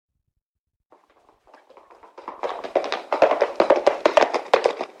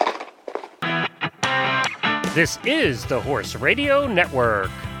This is the Horse Radio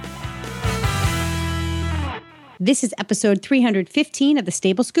Network. This is episode 315 of the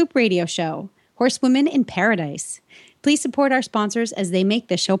Stable Scoop Radio Show, Horsewomen in Paradise. Please support our sponsors as they make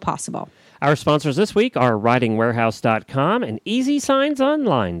this show possible. Our sponsors this week are ridingwarehouse.com and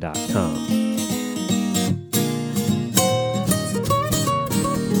easysignsonline.com.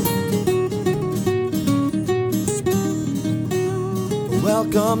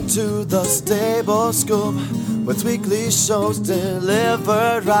 Welcome to the Stable Scoop, with weekly shows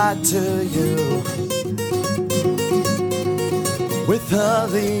delivered right to you. With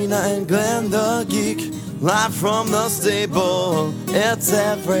Helena and Glenn the Geek, live from the stable, it's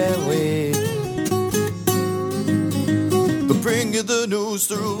every week. They'll bring you the news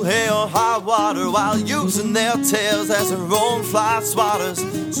through hail or high water, while using their tails as their own fly swatters.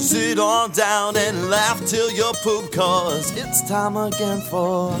 So sit on down and laugh till you poop, cause it's time again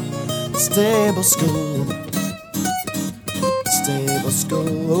for Stable Scoop. Stable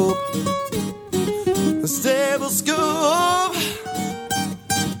Scoop. Stable Scoop.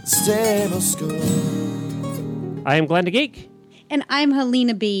 Stable Scoop. I am Glenn the Geek. And I'm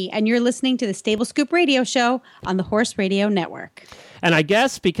Helena B., and you're listening to the Stable Scoop Radio Show on the Horse Radio Network. And I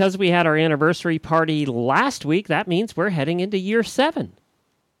guess because we had our anniversary party last week, that means we're heading into year 7.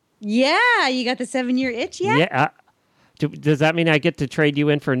 Yeah, you got the 7-year itch yet? Yeah. Does that mean I get to trade you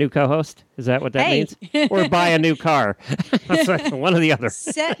in for a new co-host? Is that what that means? Or buy a new car? One or the other.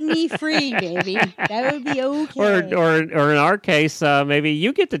 Set me free, baby. That would be okay. Or in our case, maybe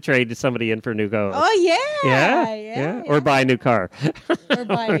you get to trade somebody in for a new co-host. Oh, yeah. Yeah. Or buy a new car. Or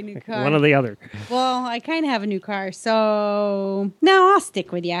buy a new car. One or the other. Well, I kind of have a new car, so no, I'll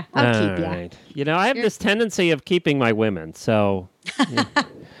stick with you. I'll keep you. Right. You know, I have this tendency of keeping my women, so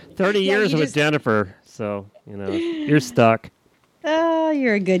 30 years with Jennifer. So, you know, you're stuck. Oh,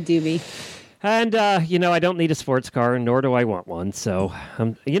 you're a good doobie. And, I don't need a sports car, nor do I want one. So,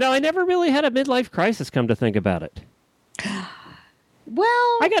 I never really had a midlife crisis, come to think about it.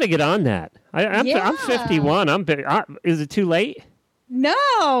 Well, I got to get on that. I'm 51. Is it too late?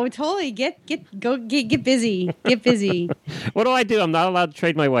 No, totally. Get busy. Get busy. What do I do? I'm not allowed to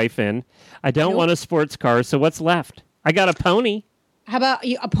trade my wife in. I don't want a sports car. So what's left? I got a pony. How about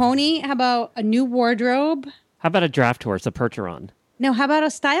a pony? How about a new wardrobe? How about a draft horse, a Percheron? No, how about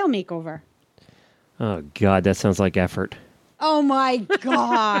a style makeover? Oh, God, that sounds like effort. Oh, my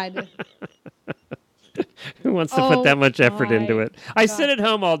God. Who wants to put that much effort into it? I sit at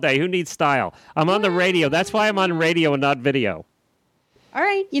home all day. Who needs style? I'm on the radio. That's why I'm on radio and not video. All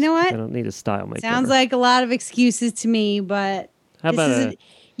right, you know what? I don't need a style makeover. Sounds like a lot of excuses to me, but you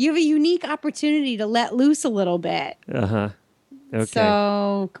have a unique opportunity to let loose a little bit. Uh-huh. Okay.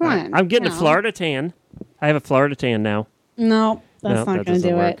 So, come on. I'm getting a Florida tan. I have a Florida tan now. No, that's not going to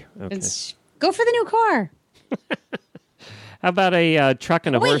do work. it. Okay. Go for the new car. How about a truck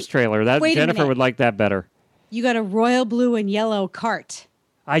and a horse trailer? Jennifer would like that better. You got a royal blue and yellow cart.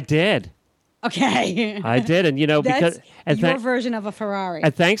 I did. Okay. I did, and that's your version of a Ferrari.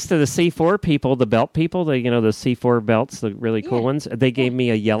 And thanks to the C4 people, the belt people, the C4 belts, the really cool ones, they gave me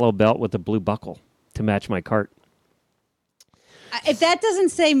a yellow belt with a blue buckle to match my cart. If that doesn't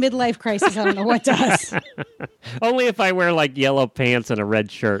say midlife crisis, I don't know what does. Only if I wear like yellow pants and a red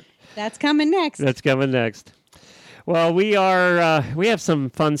shirt. That's coming next. Well, we have some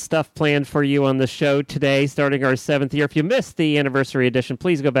fun stuff planned for you on the show today, starting our 7th year. If you missed the anniversary edition,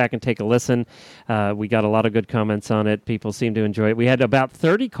 please go back and take a listen. We got a lot of good comments on it. People seem to enjoy it. We had about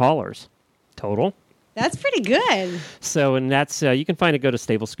 30 callers total. That's pretty good. So, and that's you can find it. Go to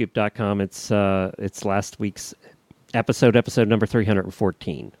stablescoop.com. It's last week's episode number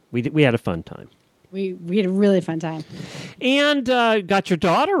 314. We had a fun time. We had a really fun time. And got your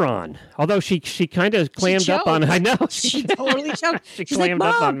daughter on. Although she kind of clammed up on... I know. She totally choked. She's clammed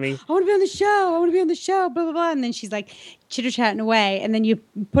like, up on me. I want to be on the show. Blah, blah, blah. And then she's like chitter-chatting away. And then you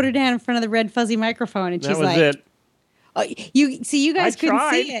put her down in front of the red fuzzy microphone. And she's like... That was it. Oh, you guys couldn't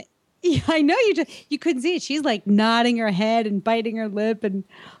see it. Yeah, I know you couldn't see it. She's like nodding her head and biting her lip. And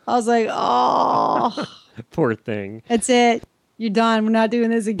I was like, oh... Poor thing. That's it. You're done. We're not doing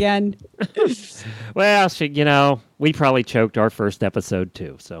this again. Well, we probably choked our first episode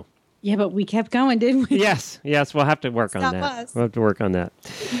too. So. Yeah, but we kept going, didn't we? Yes. We'll have to work on that. Us. We'll have to work on that.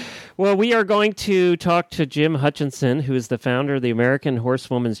 Well, we are going to talk to Jim Hutchinson, who is the founder of the American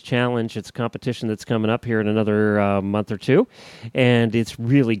Horsewomen's Challenge. It's a competition that's coming up here in another month or two. And it's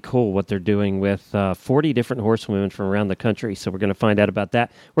really cool what they're doing with 40 different horsewomen from around the country. So we're going to find out about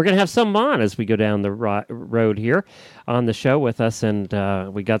that. We're going to have some on as we go down the road here on the show with us. And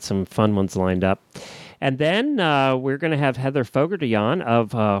we got some fun ones lined up. And then we're going to have Heather Fogarty on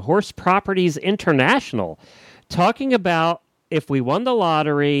of Horse Properties International talking about if we won the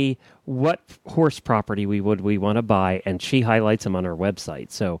lottery, what horse property we want to buy, and she highlights them on her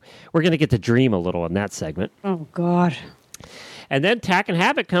website. So we're going to get to dream a little in that segment. Oh, God. And then Tack and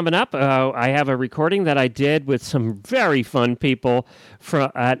Habit coming up. I have a recording that I did with some very fun people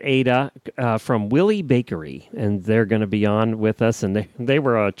at Ada from Willie Bakery, and they're going to be on with us, and they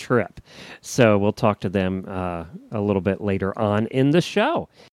were a trip. So we'll talk to them a little bit later on in the show.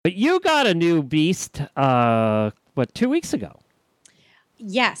 But you got a new beast, 2 weeks ago?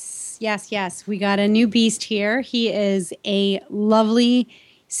 Yes. We got a new beast here. He is a lovely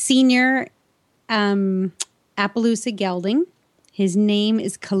senior Appaloosa gelding. His name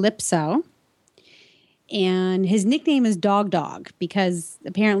is Calypso, and his nickname is Dog because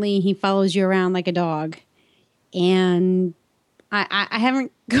apparently he follows you around like a dog. And I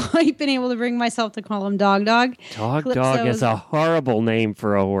haven't quite been able to bring myself to call him Dog. Dog is a horrible name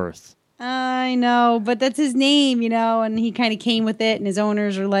for a horse. I know, but that's his name, and he kind of came with it, and his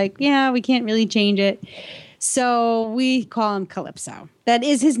owners are like, yeah, we can't really change it. So we call him Calypso. That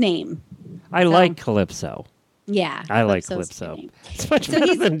is his name. I like Calypso. Yeah. I like Calypso. It's much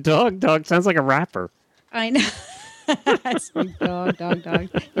better than Dog. Dog sounds like a rapper. I know. It's like dog.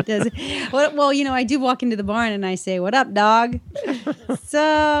 It does. Well, I do walk into the barn and I say, "What up, dog?"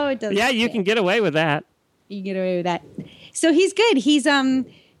 So it does. Yeah, you can get away with that. You can get away with that. So he's good. He's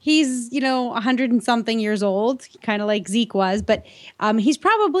 100 and something years old, kind of like Zeke was, but he's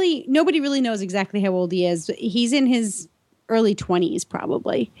probably, nobody really knows exactly how old he is. He's in his early 20s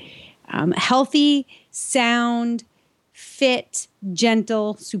probably. Healthy, sound, fit,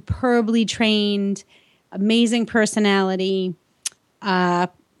 gentle, superbly trained, amazing personality,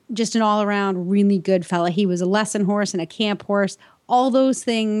 just an all-around really good fella. He was a lesson horse and a camp horse, all those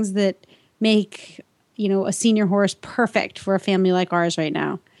things that make, a senior horse perfect for a family like ours right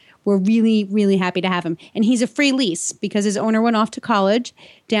now. We're really, really happy to have him. And he's a free lease because his owner went off to college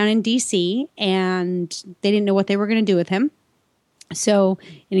down in D.C. and they didn't know what they were going to do with him. So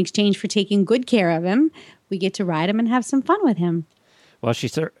in exchange for taking good care of him, we get to ride him and have some fun with him. Well,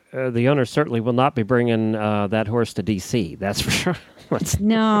 the owner certainly will not be bringing that horse to D.C. That's for sure.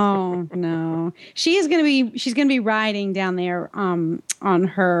 No. She's going to be riding down there on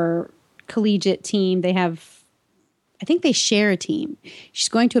her collegiate team. I think they share a team. She's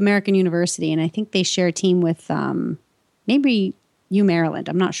going to American University, and I think they share a team with maybe Maryland.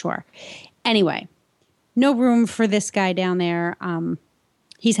 I'm not sure. Anyway, no room for this guy down there.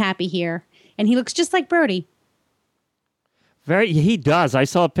 He's happy here, and he looks just like Brody. He does. I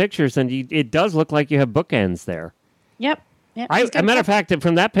saw pictures, and it does look like you have bookends there. Yep. As a matter of fact,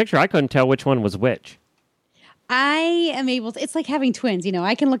 from that picture, I couldn't tell which one was which. I am able to, it's like having twins.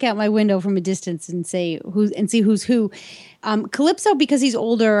 I can look out my window from a distance and see who's who. Calypso, because he's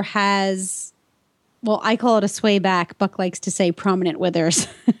older, has, I call it a sway back. Buck likes to say prominent withers.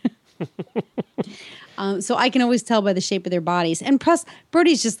 So I can always tell by the shape of their bodies. And plus,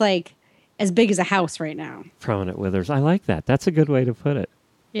 Brody's just like as big as a house right now. Prominent withers. I like that. That's a good way to put it.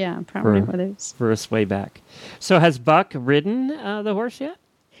 Yeah, prominent withers. For a sway back. So has Buck ridden the horse yet?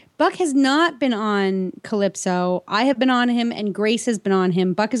 Buck has not been on Calypso. I have been on him, and Grace has been on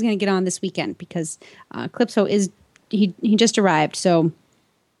him. Buck is going to get on this weekend because Calypso he just arrived. So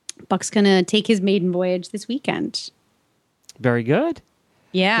Buck's going to take his maiden voyage this weekend. Very good.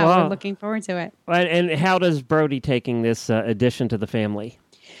 Yeah, we're looking forward to it. And how does Brody taking this addition to the family?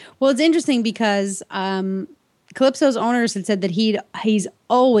 Well, it's interesting because Calypso's owners had said that he's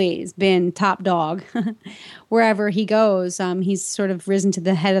always been top dog wherever he goes. He's sort of risen to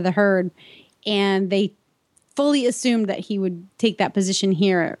the head of the herd, and they fully assumed that he would take that position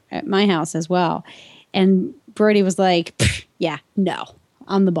here at my house as well. And Brody was like, yeah, no,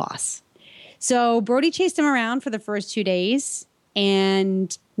 I'm the boss. So Brody chased him around for the first 2 days,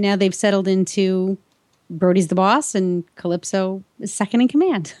 and now they've settled into Brody's the boss and Calypso is second in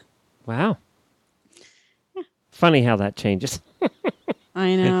command. Wow. Funny how that changes.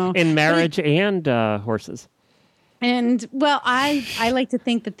 I know. In marriage and horses. And, I like to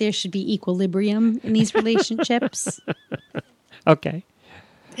think that there should be equilibrium in these relationships. Okay.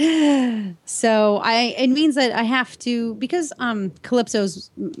 So it means that I have to, because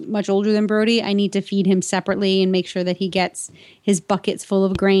Calypso's much older than Brody, I need to feed him separately and make sure that he gets his buckets full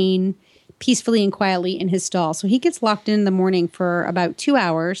of grain peacefully and quietly in his stall. So he gets locked in the morning for about 2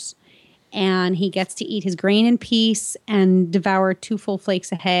 hours. And he gets to eat his grain in peace and devour 2 full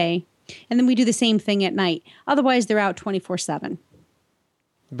flakes of hay. And then we do the same thing at night. Otherwise, they're out 24/7.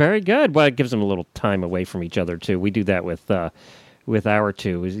 Very good. Well, it gives them a little time away from each other, too. We do that with with hour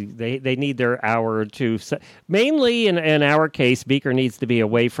two. They need their hour or two. Mainly, in our case, Beaker needs to be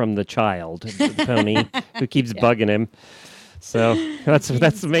away from the child, the pony, who keeps bugging him. So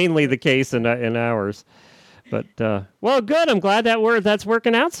that's mainly the case in ours. But, well, good. I'm glad that's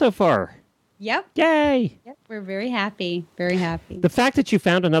working out so far. Yep. Yay. Yep. We're very happy. Very happy. The fact that you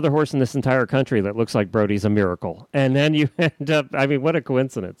found another horse in this entire country that looks like Brody's a miracle. And then you end up, I mean, what a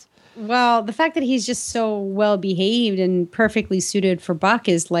coincidence. Well, the fact that he's just so well behaved and perfectly suited for Buck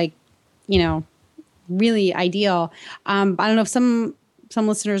is like, really ideal. I don't know if some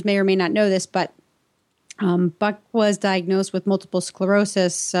listeners may or may not know this, but Buck was diagnosed with multiple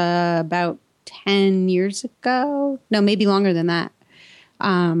sclerosis about 10 years ago. No, maybe longer than that.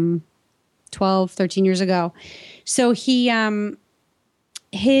 12, 13 years ago. So he,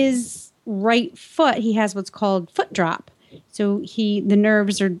 his right foot, he has what's called foot drop. So the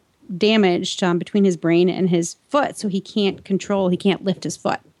nerves are damaged between his brain and his foot. So he can't lift his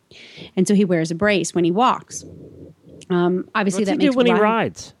foot. And so he wears a brace when he walks. Obviously that makes when he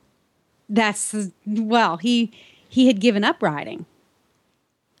rides? He had given up riding.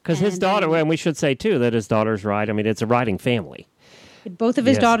 Because his daughter, and we should say too that his daughters ride. I mean, it's a riding family. Both of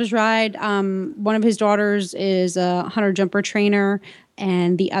his daughters ride. One of his daughters is a hunter jumper trainer,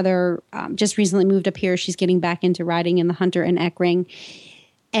 and the other just recently moved up here. She's getting back into riding in the hunter and eck ring.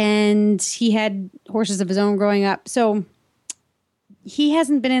 And he had horses of his own growing up. So he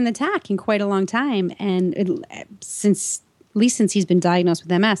hasn't been in the tack in quite a long time. And since he's been diagnosed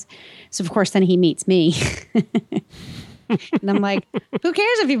with MS. So, of course, then he meets me. And I'm like, who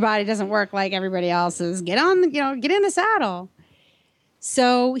cares if your body doesn't work like everybody else's? Get in the saddle.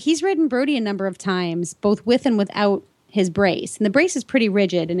 So he's ridden Brody a number of times, both with and without his brace. And the brace is pretty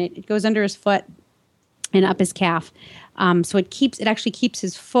rigid, and it goes under his foot and up his calf. So it actually keeps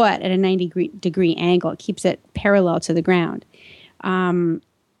his foot at a 90-degree angle. It keeps it parallel to the ground,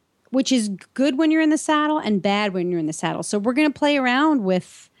 which is good when you're in the saddle and bad when you're in the saddle. So we're going to play around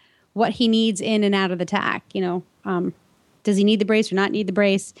with what he needs in and out of the tack. Does he need the brace or not need the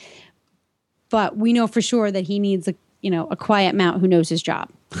brace? But we know for sure that he needs a quiet mount who knows his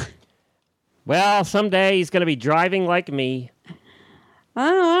job. Well, someday he's going to be driving like me. I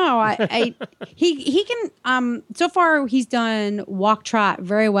don't know. He can. So far, he's done walk trot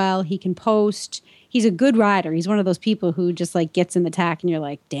very well. He can post. He's a good rider. He's one of those people who just like gets in the tack, and you're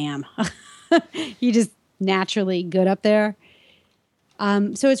like, damn, you just naturally good up there.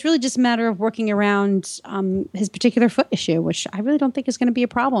 So it's really just a matter of working around his particular foot issue, which I really don't think is going to be a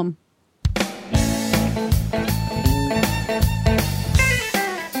problem.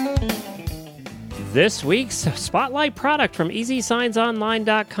 This week's spotlight product from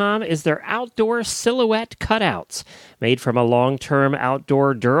EasySignsOnline.com is their outdoor silhouette cutouts. Made from a long-term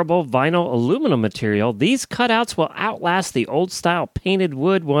outdoor durable vinyl aluminum material, these cutouts will outlast the old-style painted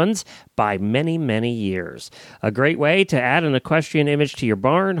wood ones by many, many years. A great way to add an equestrian image to your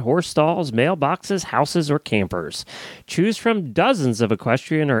barn, horse stalls, mailboxes, houses, or campers. Choose from dozens of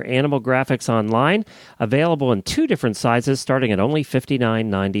equestrian or animal graphics online, available in 2 different sizes starting at only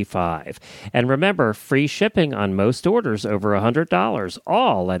 $59.95. And remember, free shipping on most orders over $100,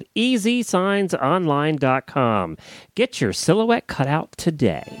 all at EasySignsOnline.com. Get your silhouette cutout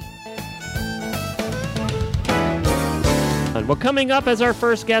today. Well, coming up as our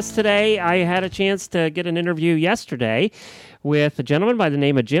first guest today, I had a chance to get an interview yesterday with a gentleman by the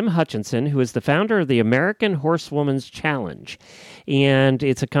name of Jim Hutchinson, who is the founder of the American Horsewomen's Challenge. And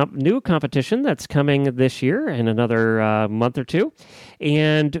it's a new competition that's coming this year in another month or two.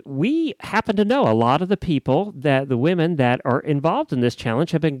 And we happen to know a lot of the women that are involved in this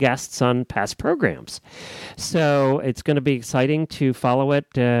challenge have been guests on past programs. So it's going to be exciting to follow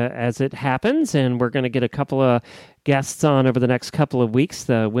it as it happens. And we're going to get a couple of guests on over the next couple of weeks,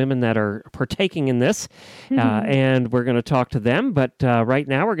 the women that are partaking in this, and we're going to talk to them. But right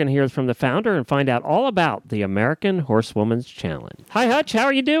now, we're going to hear from the founder and find out all about the American Horsewomen's Challenge. Hi, Hutch. How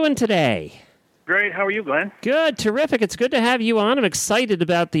are you doing today? Great. How are you, Glenn? Good. Terrific. It's good to have you on. I'm excited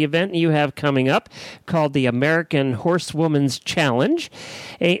about the event you have coming up called the American Horsewomen's Challenge.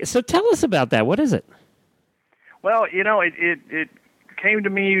 So tell us about that. What is it? Well, it came to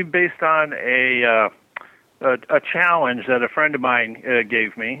me based on a challenge that a friend of mine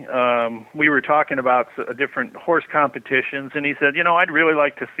gave me. We were talking about different horse competitions, and he said, I'd really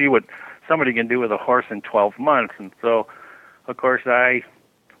like to see what somebody can do with a horse in 12 months. And so, of course, I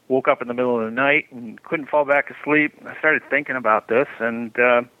woke up in the middle of the night and couldn't fall back asleep. I started thinking about this, and,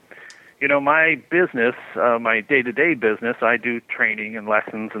 my business, my day-to-day business, I do training and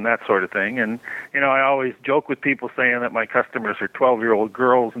lessons and that sort of thing. And, I always joke with people saying that my customers are 12-year-old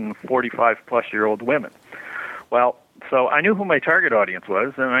girls and 45-plus-year-old women. Well, So I knew who my target audience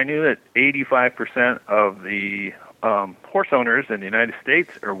was, and I knew that 85% of the horse owners in the United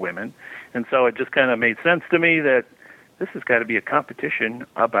States are women. And so it just kind of made sense to me that this has got to be a competition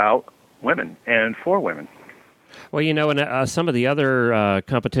about women and for women. Well, and some of the other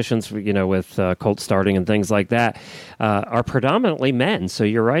competitions, with colt starting and things like that, are predominantly men. So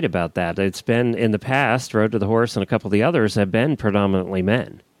you're right about that. It's been in the past, Road to the Horse and a couple of the others have been predominantly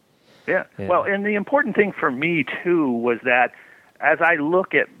men. Yeah. Well, and the important thing for me, too, was that as I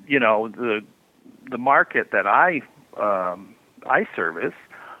look at, the market that I service,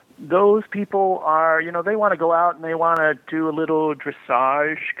 those people are, they want to go out and they want to do a little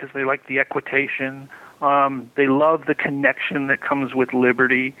dressage because they like the equitation. They love the connection that comes with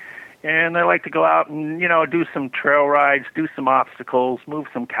liberty. And they like to go out and, do some trail rides, do some obstacles, move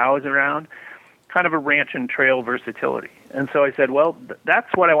some cows around, kind of a ranch and trail versatility. And so I said, well,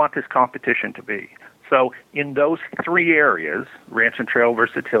 that's what I want this competition to be. So in those three areas, ranch and trail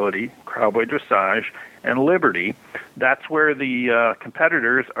versatility, cowboy dressage, and liberty, that's where the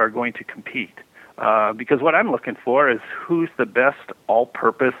competitors are going to compete. Because what I'm looking for is who's the best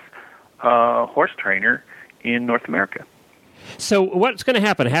all-purpose horse trainer in North America. So what's going to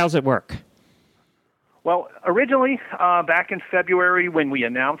happen? How's it work? Well, originally, back in February when we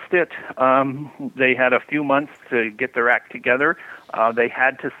announced it, they had a few months to get their act together. They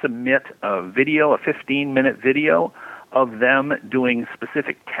had to submit a 15-minute video of them doing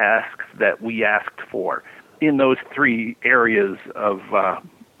specific tasks that we asked for in those three areas of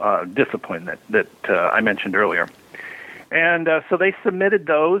discipline that I mentioned earlier. And so they submitted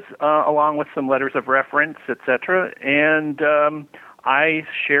those along with some letters of reference, etc. And I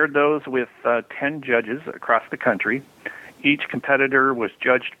shared those with 10 judges across the country. Each competitor was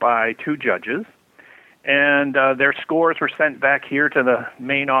judged by 2 judges. And their scores were sent back here to the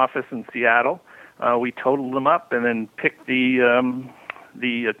main office in Seattle. We totaled them up and then picked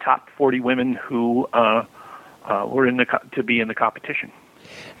the top 40 women who were to be in the competition.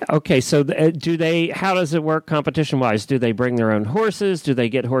 Okay, so how does it work competition-wise? Do they bring their own horses? Do they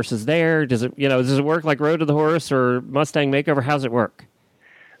get horses there? Does it work like Road to the Horse or Mustang Makeover? How's it work?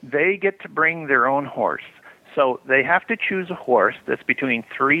 They get to bring their own horse. So they have to choose a horse that's between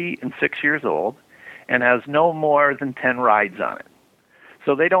 3 and 6 years old and has no more than 10 rides on it.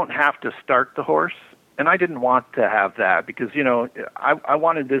 So they don't have to start the horse. And I didn't want to have that because, I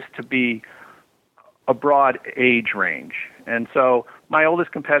wanted this to be a broad age range. And so my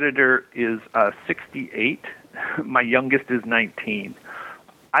oldest competitor is 68. My youngest is 19.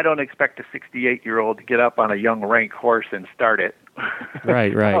 I don't expect a 68-year-old to get up on a young rank horse and start it.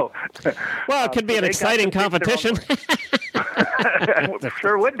 Right. Oh. Well, it could be an exciting competition.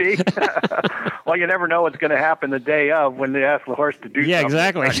 Sure would be. Well, you never know what's going to happen the day of when they ask the horse to do something.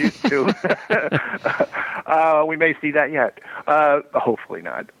 Exactly. Not used to. We may see that yet. Hopefully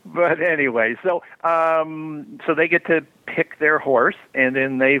not. But anyway, so they get to pick their horse, and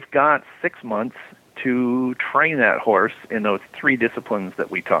then they've got 6 months to train that horse in those 3 disciplines that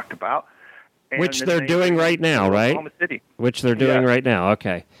we talked about. Which they're doing right now, right? Oklahoma City. Which they're doing right now,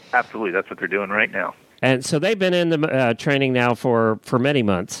 okay. Absolutely, that's what they're doing right now. And so they've been in the training now for many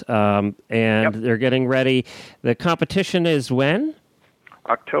months, and they're getting ready. The competition is when?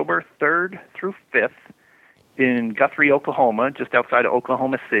 October 3rd through 5th in Guthrie, Oklahoma, just outside of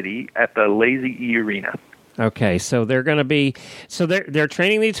Oklahoma City at the Lazy E Arena. Okay, so they're going to be they're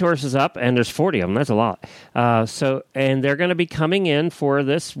training these horses up, and there's 40 of them. That's a lot. And they're going to be coming in for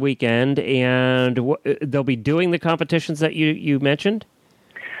this weekend, and they'll be doing the competitions that you mentioned.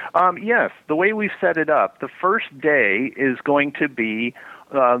 Yes, the way we've set it up, the first day is going to be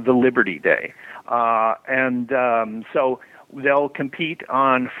the Liberty Day, so they'll compete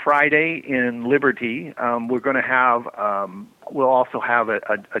on Friday in Liberty. We're going to have we'll also have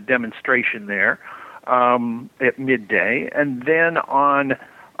a demonstration there. At midday, and then on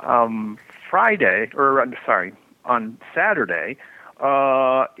Saturday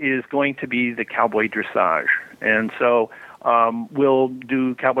is going to be the cowboy dressage, and so we'll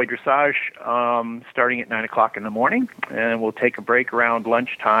do cowboy dressage starting at 9:00 in the morning, and we'll take a break around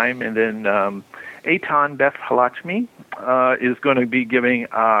lunchtime, and then Eitan Beth Halachmi is going to be giving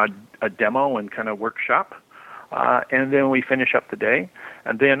a demo and kind of workshop, and then we finish up the day,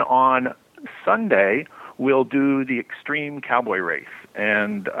 and then on Sunday, we'll do the Extreme Cowboy Race,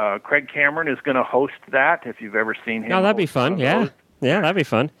 and Craig Cameron is going to host that. If you've ever seen him, that'd be fun. Yeah, that'd be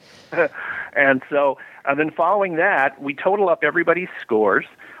fun. And then following that, we total up everybody's scores,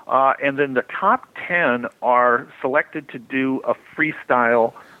 and then the top 10 are selected to do a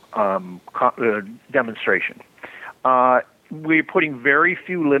freestyle demonstration. we're putting very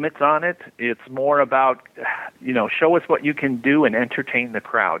few limits on it. It's more about, show us what you can do and entertain the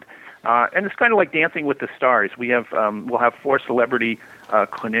crowd. And it's kind of like Dancing with the Stars. We'll have 4 celebrity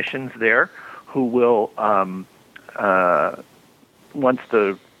clinicians there who will, once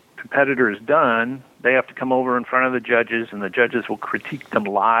the competitor is done, they have to come over in front of the judges, and the judges will critique them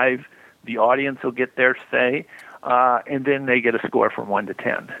live. The audience will get their say, and then they get a score from 1 to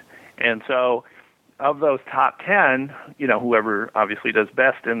 10. And so of those top 10, whoever obviously does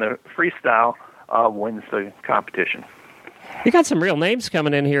best in the freestyle wins the competition. You got some real names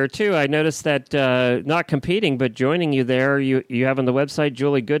coming in here, too. I noticed that not competing, but joining you there, you have on the website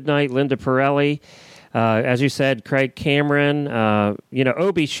Julie Goodnight, Linda Pirelli, as you said, Craig Cameron.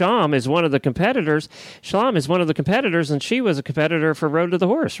 Obi Sham is one of the competitors. Sham is one of the competitors, and she was a competitor for Road to the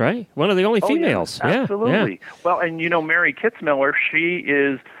Horse, right? One of the only females. Yeah, absolutely. Yeah. Well, and Mary Kitzmiller, she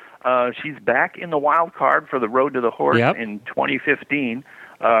is... she's back in the wild card for the Road to the Horse in 2015.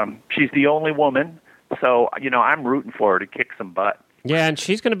 She's the only woman, so I'm rooting for her to kick some butt. Yeah, and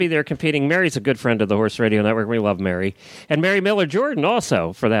she's going to be there competing. Mary's a good friend of the Horse Radio Network. We love Mary. And Mary Miller Jordan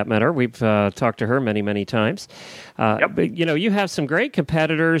also, for that matter. We've talked to her many, many times. But, you have some great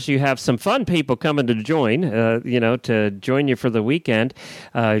competitors. You have some fun people coming to join, to join you for the weekend.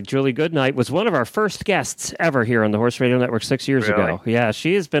 Julie Goodnight was one of our first guests ever here on the Horse Radio Network 6 years ago. Yeah,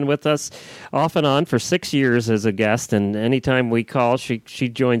 she has been with us off and on for 6 years as a guest, and anytime we call, she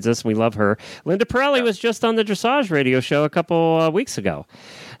joins us, and we love her. Linda Pirelli was just on the Dressage Radio show a couple weeks ago.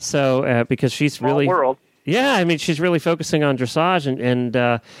 So, because she's really... Small world. Yeah, I mean, she's really focusing on dressage, and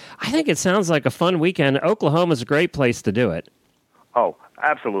I think it sounds like a fun weekend. Oklahoma's a great place to do it. Oh,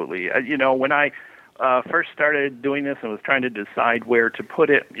 absolutely. When I first started doing this and was trying to decide where to put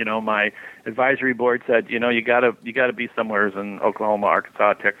it, my advisory board said, you gotta be somewhere in Oklahoma,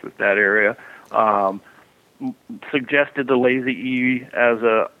 Arkansas, Texas, that area. Suggested the Lazy E as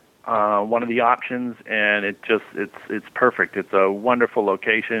one of the options, and it's perfect. It's a wonderful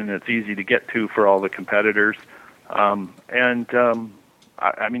location. It's easy to get to for all the competitors, I'm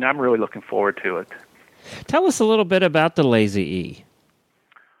really looking forward to it. Tell us a little bit about the Lazy E.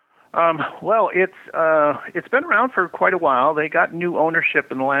 Well, it's been around for quite a while. They got new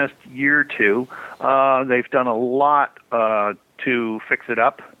ownership in the last year or two. They've done a lot to fix it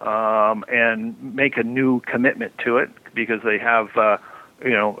up and make a new commitment to it, because they have.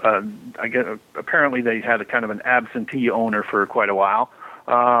 Apparently they had a kind of an absentee owner for quite a while,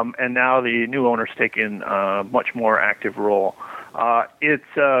 and now the new owner's taken a much more active role.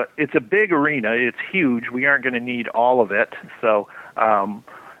 It's a big arena. It's huge. We aren't going to need all of it. So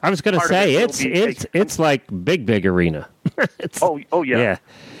I was going to say it's like big arena. Yeah.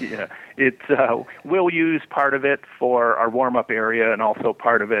 It's we'll use part of it for our warm up area, and also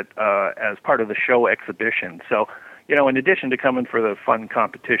part of it as part of the show exhibition. So. In addition to coming for the fun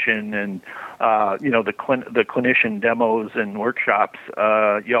competition and, the clinician demos and workshops,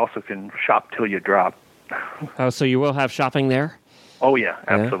 you also can shop till you drop. Oh, so you will have shopping there? Oh, yeah,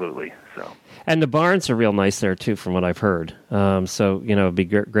 absolutely. Yeah. So. And the barns are real nice there, too, from what I've heard. It'd be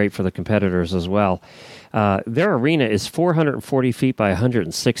great for the competitors as well. Their arena is 440 feet by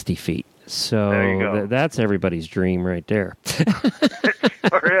 160 feet. So there you go. That's everybody's dream right there. It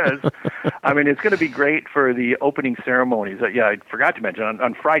sure is. It's going to be great for the opening ceremonies. I forgot to mention,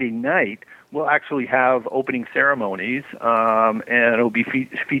 on Friday night, we'll actually have opening ceremonies, and it'll be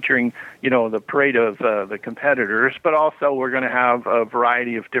featuring, the parade of the competitors, but also we're going to have a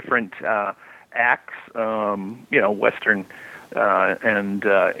variety of different acts, Western and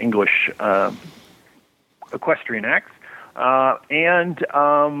English equestrian acts, and...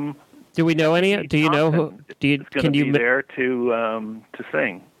 do we know any? Do you know who? Can you be there to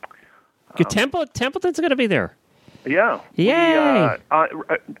sing? Templeton's going to be there. Yeah. Yay!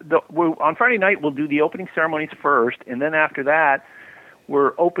 On Friday night, we'll do the opening ceremonies first, and then after that,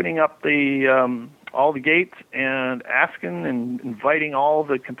 we're opening up the all the gates and asking and inviting all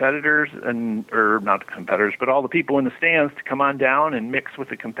the competitors, or not the competitors, but all the people in the stands to come on down and mix with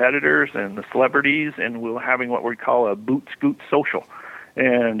the competitors and the celebrities, and we're having what we call a boot scoot social.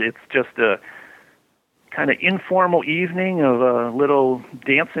 And it's just a kind of informal evening of a little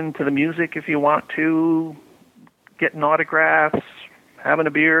dancing to the music if you want to, getting autographs, having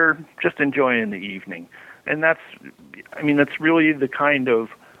a beer, just enjoying the evening. And that's really the kind of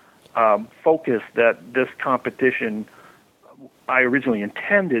focus that this competition I originally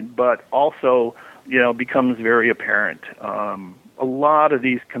intended, but also, becomes very apparent. A lot of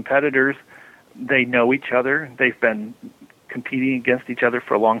these competitors, they know each other. They've been competing against each other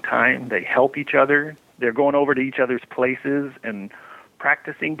for a long time. They help each other. They're going over to each other's places and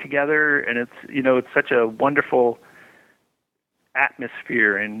practicing together. And it's such a wonderful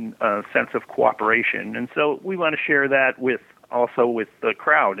atmosphere and sense of cooperation. And so we want to share that with the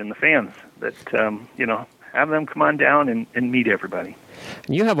crowd and the fans that, have them come on down and meet everybody.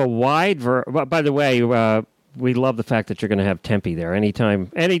 You have a wide by the way, we love the fact that you're going to have Tempe there.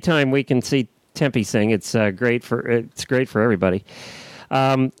 Anytime we can see Tempe sing, it's great for everybody.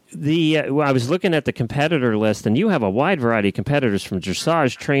 I was looking at the competitor list, and you have a wide variety of competitors, from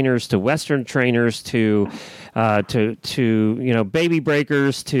dressage trainers to Western trainers to baby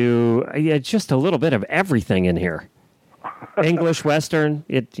breakers to just a little bit of everything in here. English, Western,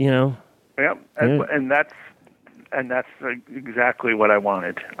 Yep, and that's exactly what I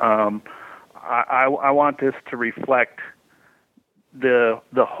wanted. I want this to reflect the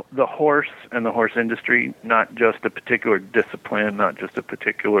horse and the horse industry, not just a particular discipline, not just a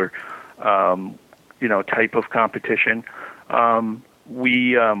particular type of competition. And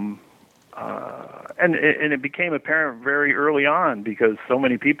it became apparent very early on, because so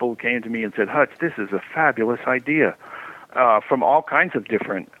many people came to me and said, "Hutch, this is a fabulous idea," from all kinds of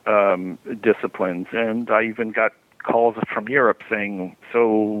different disciplines. And I even got calls from Europe saying,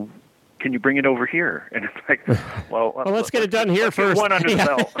 "So can you bring it over here?" And it's like, well, let's get it done here first. One under the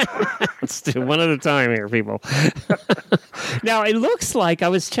belt. Let's do one at a time here, people. Now, it looks like I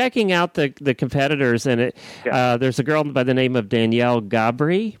was checking out the competitors, and there's a girl by the name of Danielle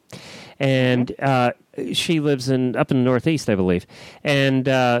Gabri, and she lives up in the Northeast, I believe. And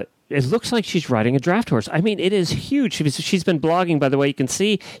it looks like she's riding a draft horse. I mean, it is huge. She's been blogging, by the way. You can go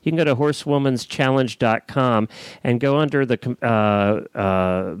to horsewomens.challenge.com and go under the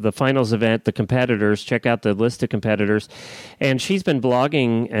finals event, the competitors, check out the list of competitors. And she's been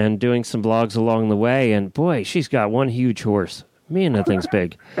blogging and doing some blogs along the way. And boy, she's got one huge horse. Man, that thing's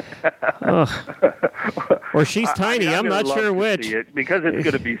big. Or she's tiny. I'm not sure which. Because it's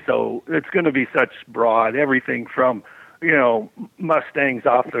going to be such broad, everything from Mustangs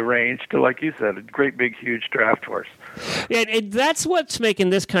off the range to, like you said, a great big huge draft horse. And that's what's making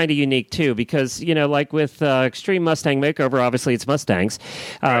this kind of unique too, because like with Extreme Mustang Makeover, obviously it's Mustangs.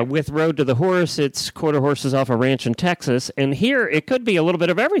 Right. With Road to the Horse, it's quarter horses off a ranch in Texas, and here it could be a little bit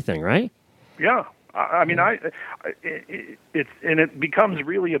of everything, right? Yeah. I mean, it becomes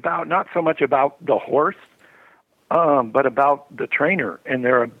really about, not so much about the horse, but about the trainer and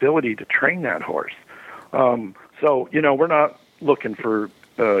their ability to train that horse. So, we're not looking for,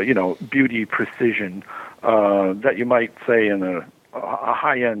 beauty precision that you might say in a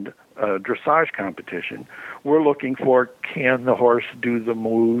high-end dressage competition. We're looking for, can the horse do the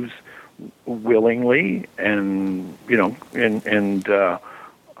moves willingly and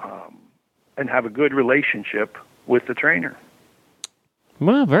have a good relationship with the trainer.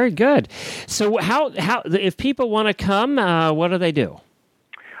 Well, very good. So how if people want to come, what do they do?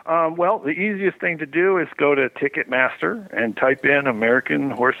 Well, the easiest thing to do is go to Ticketmaster and type in American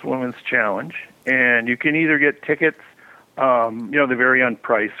Horsewomen's Challenge, and you can either get tickets, they vary on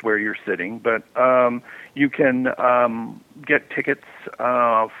price where you're sitting, but you can get tickets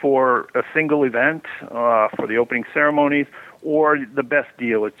for a single event, for the opening ceremonies, or the best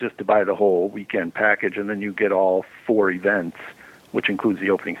deal is just to buy the whole weekend package, and then you get all 4 events, which includes the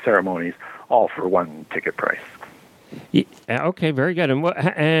opening ceremonies, all for one ticket price. Yeah, okay, very good.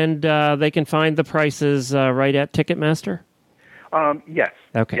 And they can find the prices right at Ticketmaster? Yes.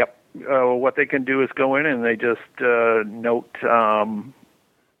 Okay. Yep. What they can do is go in and they just note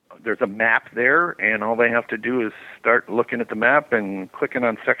there's a map there, and all they have to do is start looking at the map and clicking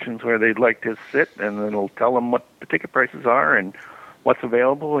on sections where they'd like to sit, and then it'll tell them what the ticket prices are and what's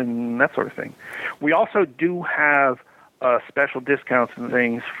available and that sort of thing. We also do have special discounts and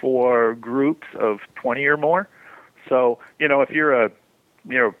things for groups of 20 or more. So, if you're a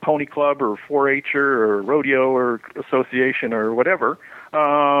pony club or 4-H'er or rodeo or association or whatever,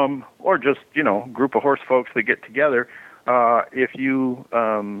 or just, group of horse folks that get together, if you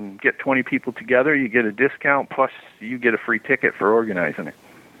get 20 people together, you get a discount, plus you get a free ticket for organizing it.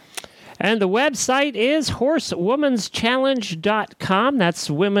 And the website is horsewomens.challenge.com. That's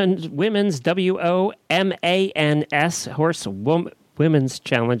women's, WOMANS,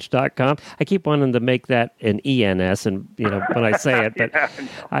 horsewomens.challenge.com. I keep wanting to make that an ENS, and when I say it, but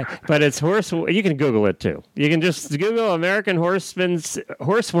but it's horse. You can Google it too. You can just Google American Horsewomen's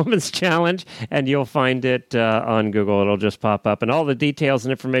Challenge, and you'll find it on Google. It'll just pop up, and all the details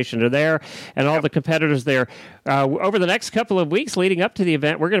and information are there, and all the competitors there. Over the next couple of weeks leading up to the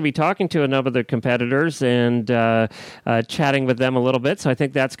event, we're going to be talking to a number of the competitors and chatting with them a little bit. So I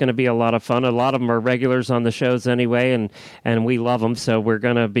think that's going to be a lot of fun. A lot of them are regulars on the shows anyway, and we love love them. So we're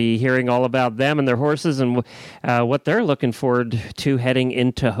going to be hearing all about them and their horses and what they're looking forward to heading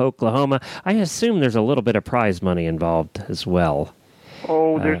into Oklahoma. I assume there's a little bit of prize money involved as well.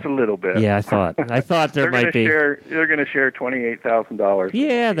 Oh, there's a little bit. Yeah, I thought there might be. They're going to share $28,000.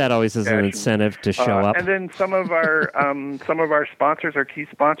 Yeah, that always is an incentive to show up. And then some of our sponsors, our key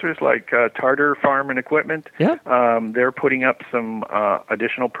sponsors, like Tartar Farm and Equipment. Yeah. They're putting up some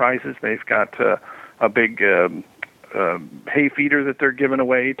additional prizes. They've got a big hay feeder that they're giving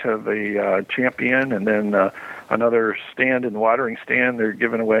away to the champion, and then another stand and watering stand they're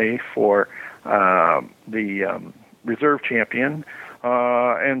giving away for the reserve champion.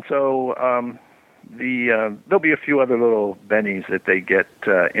 And so there'll be a few other little bennies that they get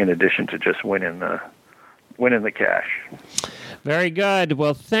in addition to just winning the cash. Very good.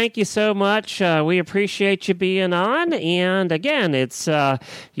 Well, thank you so much. We appreciate you being on. And again, it's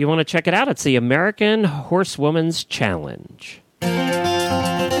you want to check it out. It's the American Horsewomen's Challenge.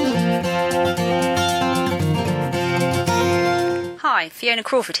 Hi, Fiona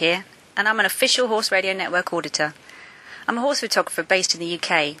Crawford here, and I'm an official Horse Radio Network auditor. I'm a horse photographer based in the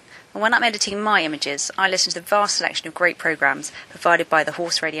UK, and when I'm editing my images, I listen to the vast selection of great programmes provided by the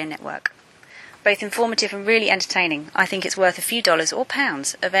Horse Radio Network. Both informative and really entertaining, I think it's worth a few dollars or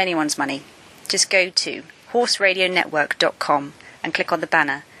pounds of anyone's money. Just go to horseradionetwork.com and click on the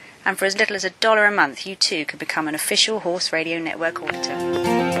banner, and for as little as $1 a month, you too can become an official Horse Radio Network auditor.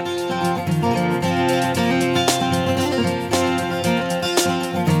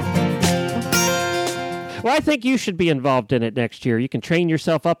 Well, I think you should be involved in it next year. You can train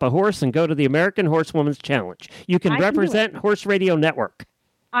yourself up a horse and go to the American Horsewomen's Challenge. You can represent Horse Radio Network.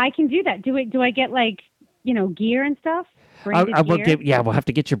 I can do that. Do I get gear and stuff? Gear? We'll have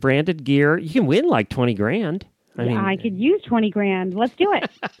to get your branded gear. You can win like $20,000. I could use $20,000. Let's do it.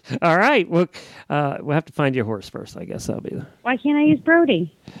 All right. Well, we'll have to find you a horse first. I guess that'll be. Why can't I use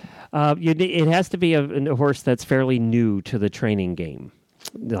Brody? It has to be a horse that's fairly new to the training game.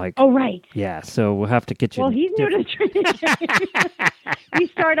 Right. Yeah, so we'll have to get you. Well, he's new to the training game. We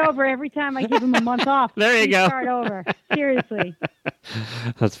start over every time I give him a month off. There you go. Start over. Seriously.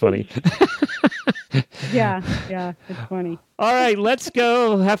 That's funny. Yeah, it's funny. All right, let's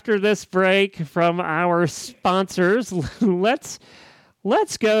go after this break from our sponsors. Let's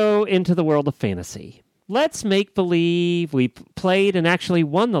go into the world of fantasy. Let's make believe we played and actually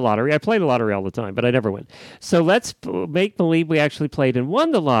won the lottery. I play the lottery all the time, but I never win. So let's make believe we actually played and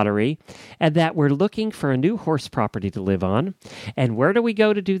won the lottery, and that we're looking for a new horse property to live on. And where do we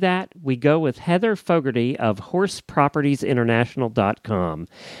go to do that? We go with Heather Fogarty of HorsePropertiesInternational.com.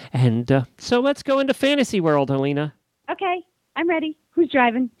 And so let's go into fantasy world, Helena. Okay, I'm ready. Who's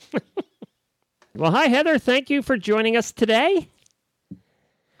driving? Well, hi, Heather. Thank you for joining us today.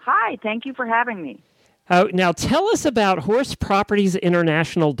 Hi, thank you for having me. Now, tell us about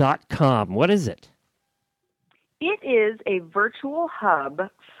HorsePropertiesInternational.com. What is it? It is a virtual hub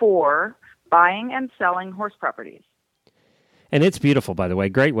for buying and selling horse properties. And it's beautiful, by the way.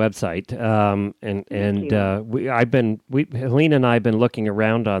 Great website. Helena and I have been looking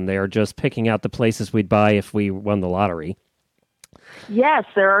around on there, just picking out the places we'd buy if we won the lottery. Yes,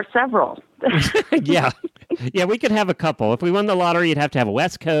 there are several. Yeah, we could have a couple. If we won the lottery, you'd have to have a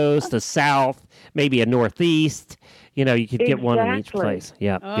West Coast, a South, maybe a Northeast. You could get one in each place.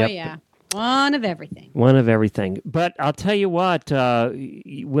 Yeah. Yeah. One of everything. One of everything. But I'll tell you what,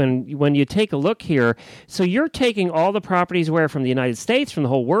 when you take a look here, so you're taking all the properties where from the United States, from the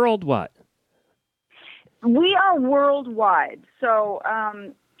whole world, what? We are worldwide. So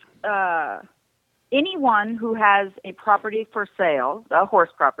anyone who has a property for sale, a horse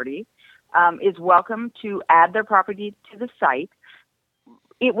property, is welcome to add their property to the site.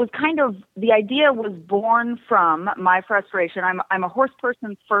 It was the idea was born from my frustration. I'm a horse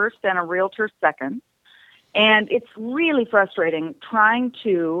person first and a realtor second. And it's really frustrating trying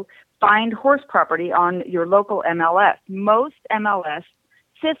to find horse property on your local MLS. Most MLS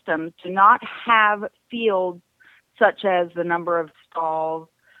systems do not have fields such as the number of stalls,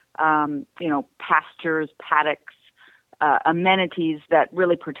 pastures, paddocks, amenities that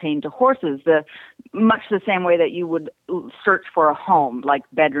really pertain to horses, much the same way that you would search for a home, like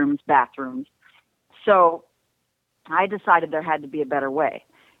bedrooms, bathrooms. So I decided there had to be a better way.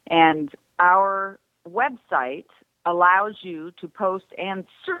 And our website allows you to post and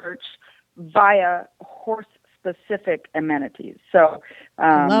search via horse-specific amenities. So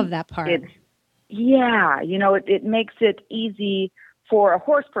I love that part. It makes it easy for a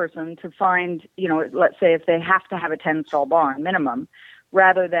horse person to find, let's say if they have to have a 10-stall barn minimum,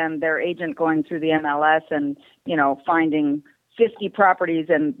 rather than their agent going through the MLS and, finding 50 properties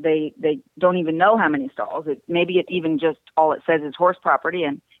and they don't even know how many stalls. Maybe it even just all it says is horse property,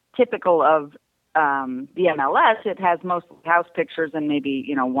 and typical of the MLS, it has mostly house pictures and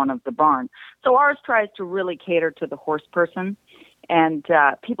maybe, one of the barn. So ours tries to really cater to the horse person, and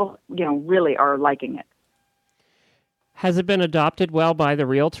people, really are liking it. Has it been adopted well by the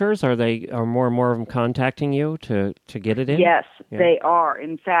realtors? Are more and more of them contacting you to get it in? Yes, they are.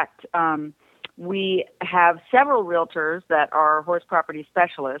 In fact, we have several realtors that are horse property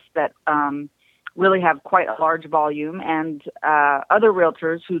specialists that really have quite a large volume, and other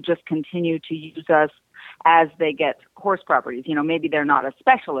realtors who just continue to use us as they get horse properties. Maybe they're not a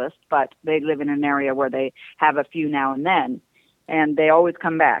specialist, but they live in an area where they have a few now and then, and they always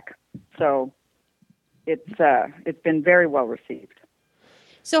come back. So it's been very well received.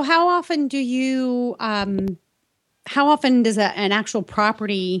 So how often how often does an actual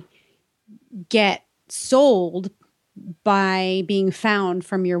property get sold by being found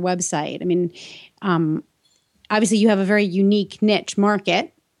from your website? I mean, obviously you have a very unique niche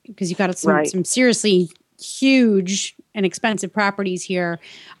market because you've got some seriously huge and expensive properties here.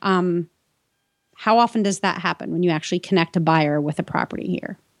 How often does that happen when you actually connect a buyer with a property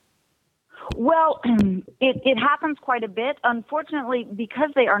here? Well, it happens quite a bit. Unfortunately,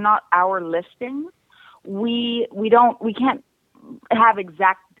 because they are not our listings, we can't have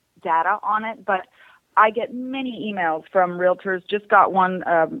exact data on it, but I get many emails from realtors. Just got one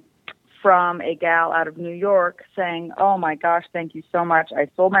from a gal out of New York saying, "Oh my gosh, thank you so much. I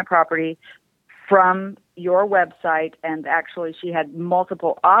sold my property from your website," and actually she had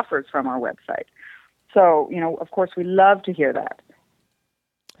multiple offers from our website. So, of course, we love to hear that.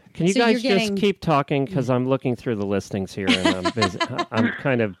 Can you guys just keep talking, because I'm looking through the listings here and I'm busy. I'm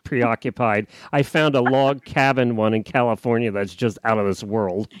kind of preoccupied. I found a log cabin one in California that's just out of this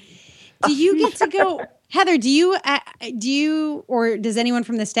world. Do you get to go, Heather? Do you, or does anyone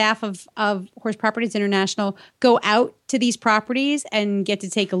from the staff of Horse Properties International go out to these properties and get to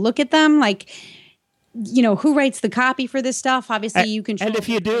take a look at them? Like, who writes the copy for this stuff? Obviously, you control. And if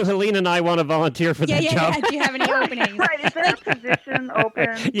you do, Helene and I want to volunteer for that job. Yeah. Do you have any openings? Right. Is there a position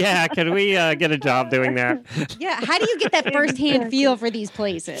open? Yeah. Can we get a job doing that? Yeah. How do you get that firsthand feel for these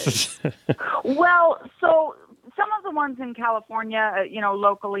places? Well, so some of the ones in California,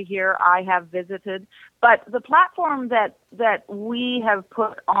 locally here, I have visited. But the platform that we have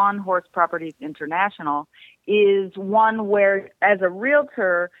put on Horse Properties International is one where, as a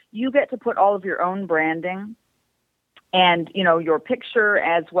realtor, you get to put all of your own branding and, your picture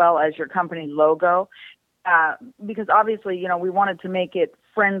as well as your company logo. Because obviously, we wanted to make it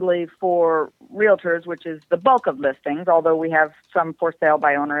friendly for realtors, which is the bulk of listings, although we have some for sale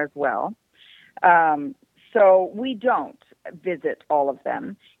by owner as well. So we don't visit all of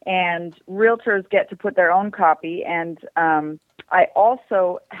them, and realtors get to put their own copy. And I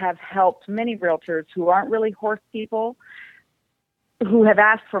also have helped many realtors who aren't really horse people who have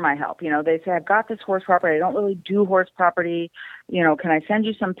asked for my help. They say, "I've got this horse property. I don't really do horse property. Can I send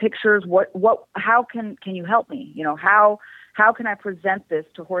you some pictures? How can you help me? How can I present this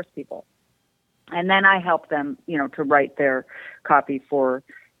to horse people?" And then I help them, to write their copy for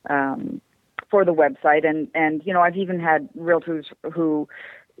the website. And I've even had realtors who,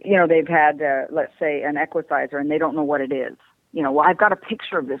 they've had, let's say, an equisizer, and they don't know what it is. Well, I've got a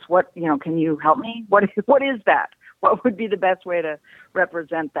picture of this. What, can you help me? What is that? What would be the best way to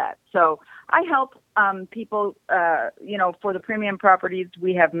represent that? So I help people, for the premium properties,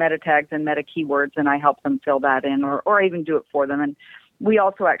 we have meta tags and meta keywords, and I help them fill that in, or I even do it for them. And we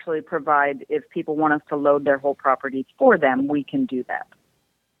also actually provide, if people want us to load their whole properties for them, we can do that.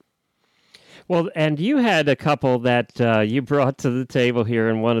 Well, and you had a couple that you brought to the table here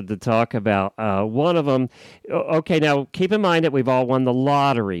and wanted to talk about. One of them, okay, now keep in mind that we've all won the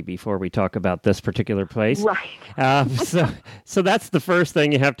lottery before we talk about this particular place. Right. So that's the first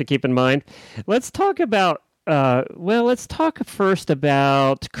thing you have to keep in mind. Let's talk about, let's talk first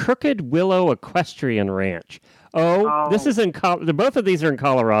about Crooked Willow Equestrian Ranch. This is both of these are in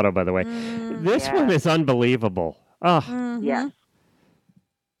Colorado, by the way. This one is unbelievable. Yes.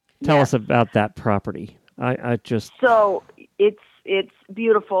 Tell us about that property. So it's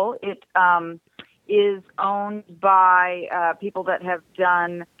beautiful. It is owned by people that have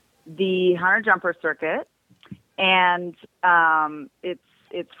done the hunter jumper circuit, and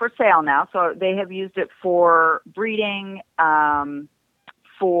it's for sale now. So they have used it for breeding,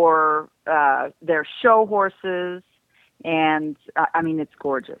 for their show horses, and it's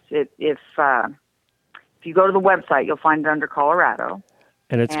gorgeous. If you go to the website, you'll find it under Colorado.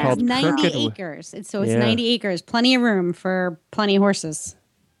 And it's called 90 acres. It's 90 acres. Plenty of room for plenty of horses.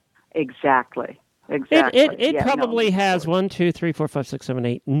 Exactly. Exactly. It probably has 1, 2, 3, 4, 5, 6, 7,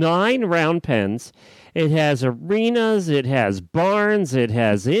 8, 9 round pens. It has arenas. It has barns. It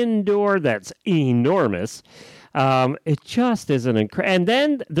has indoor. That's enormous. It just is an incredible. And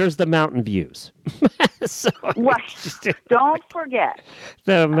then there's the mountain views. Don't forget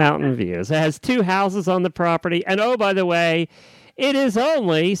the mountain views. It has 2 houses on the property. And oh, by the way, it is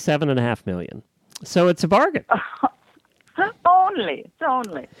only $7.5 million. So it's a bargain. It's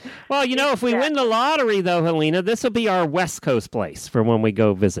only. Well, if we win the lottery, though, Helena, this will be our West Coast place for when we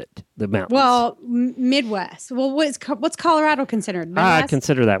go visit the mountains. Well, Midwest. Well, what's Colorado considered? I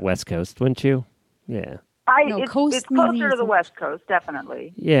consider that West Coast, wouldn't you? Yeah. It's closer to the West Coast,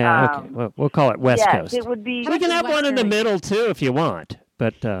 definitely. Yeah, okay. Well, we'll call it West Coast. It would be. We can have one in the middle, too, if you want.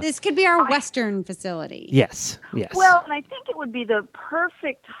 But this could be our Western facility. Yes. Well, and I think it would be the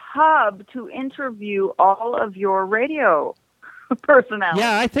perfect hub to interview all of your radio personnel.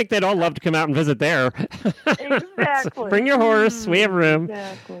 Yeah, I think they'd all love to come out and visit there. Exactly. So bring your horse. We have room.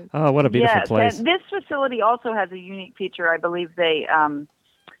 Exactly. Oh, what a beautiful place. And this facility also has a unique feature. I believe they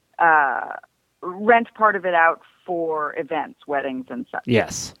rent part of it out for events, weddings and such.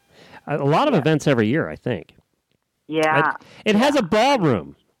 Yes. A lot of events every year, I think. Yeah. It has a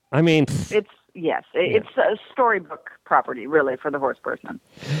ballroom. I mean... It's a storybook property, really, for the horse person.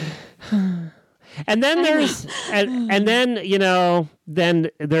 And then there's... and then, then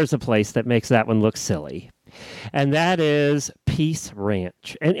there's a place that makes that one look silly. And that is Peace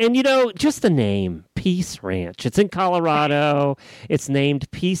Ranch. And just the name, Peace Ranch. It's in Colorado. It's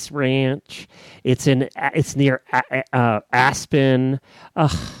named Peace Ranch. It's near Aspen.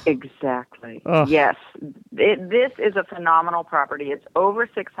 Exactly. Yes. This is a phenomenal property. It's over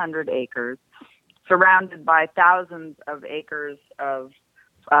 600 acres, surrounded by thousands of acres of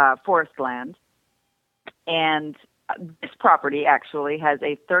forest land. And this property actually has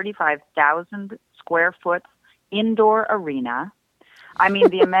a 35,000 square foot indoor arena. I mean,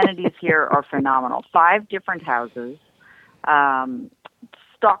 the amenities here are phenomenal. 5 different houses,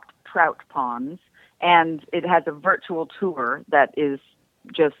 stocked trout ponds, and it has a virtual tour that is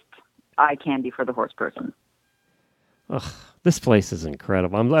just eye candy for the horse person. Ugh, this place is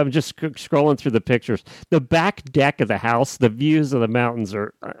incredible. I'm just scrolling through the pictures. The back deck of the house, the views of the mountains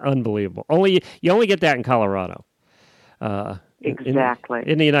are unbelievable. You only get that in Colorado. Exactly.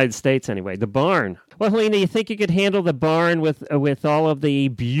 In the United States, anyway. The barn. Well, Helena, you think you could handle the barn with all of the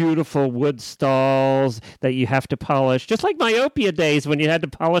beautiful wood stalls that you have to polish, just like myopia days when you had to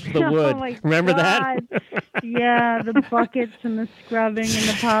polish the wood. Remember that? Yeah, the buckets and the scrubbing and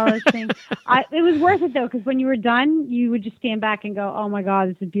the polishing. It was worth it, though, because when you were done, you would just stand back and go, oh, my God,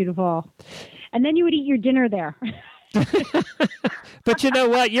 this is beautiful. And then you would eat your dinner there. But you know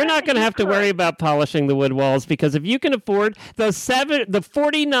what? You're not going to have to worry about polishing the wood walls, because if you can afford the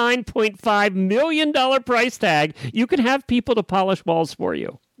 $49.5 million price tag, you can have people to polish walls for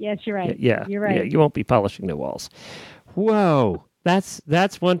you. Yes, you're right. Yeah, you're right. Yeah, you won't be polishing the walls. Whoa, that's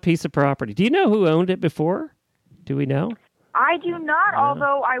one piece of property. Do you know who owned it before? Do we know? I do not,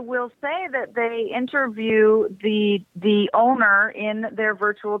 although I will say that they interview the owner in their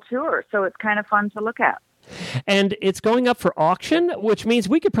virtual tour, so it's kind of fun to look at. And it's going up for auction, which means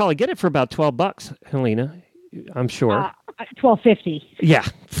we could probably get it for about $12, Helena. I'm sure. $12.50. Yeah,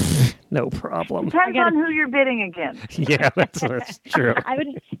 no problem. Depends on who you're bidding against. Yeah, that's true. I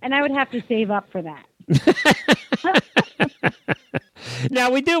would have to save up for that. Now,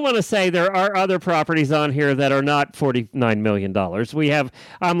 we do want to say there are other properties on here that are not $49 million.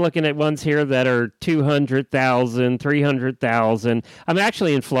 I'm looking at ones here that are $200,000, $300,000. I'm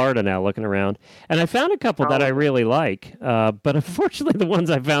actually in Florida now looking around, and I found a couple that I really like. But unfortunately, the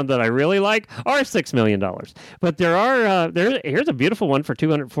ones I found that I really like are $6 million. But there are, here's a beautiful one for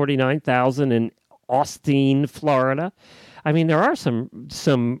 $249,000 in Austin, Florida. I mean, there are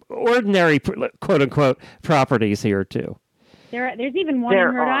some ordinary, quote unquote, properties here too. There's even one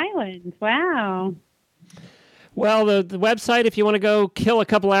in Rhode Island. Wow. Well, the website, if you want to go kill a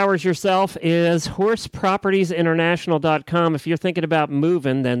couple hours yourself, is horsepropertiesinternational.com. If you're thinking about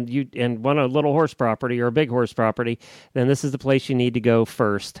moving and want a little horse property or a big horse property, then this is the place you need to go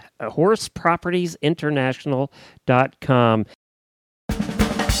first. Horsepropertiesinternational.com.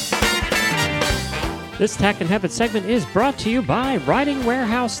 This Tack and Habit segment is brought to you by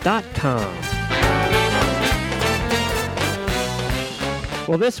RidingWarehouse.com.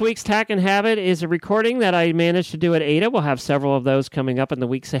 Well, this week's Tack and Habit is a recording that I managed to do at Ada. We'll have several of those coming up in the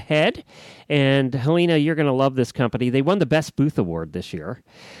weeks ahead. And Helena, you're going to love this company. They won the Best Booth Award this year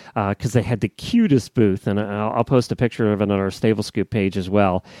because they had the cutest booth. And I'll post a picture of it on our Stable Scoop page as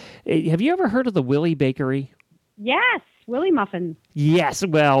well. Have you ever heard of the Willie Bakery? Yes. Willie Muffin. Yes,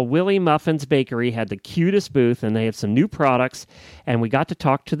 well, Willie Muffin's Bakery had the cutest booth, and they have some new products, and we got to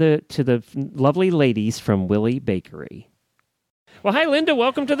talk to the lovely ladies from Willie Bakery. Well, hi, Linda.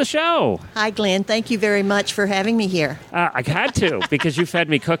 Welcome to the show. Hi, Glenn. Thank you very much for having me here. I had to because you fed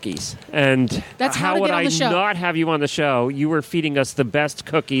me cookies. And That's how would to get on I the show. not have you on the show? You were feeding us the best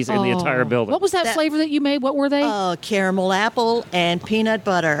cookies in the entire building. What was that flavor that you made? What were they? Caramel apple and peanut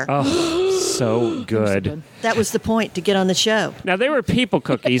butter. Oh, so good. That was the point, to get on the show. Now, they were people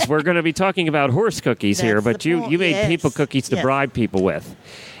cookies. We're going to be talking about horse cookies here, That's but the you point. made Yes. people cookies to Yes. bribe people with.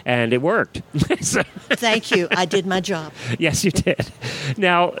 And it worked. So, Thank you. I did my job. yes, you did.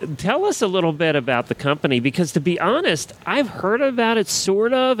 Now, tell us a little bit about the company, because to be honest, I've heard about it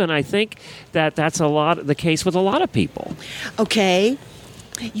sort of, and I think that that's the case with a lot of people. Okay.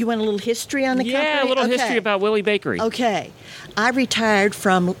 You want a little history on the company? Yeah, a little Okay. history about Willie Bakery. Okay. I retired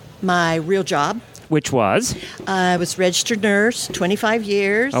from my real job. Which was? I was registered nurse, 25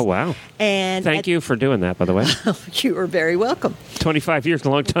 years. Oh, wow. And Thank you for doing that, by the way. You are very welcome. 25 years is a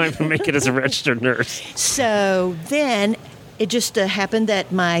long time to make it as a registered nurse. So then it just happened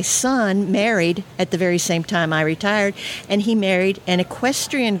that my son married at the very same time I retired, and he married an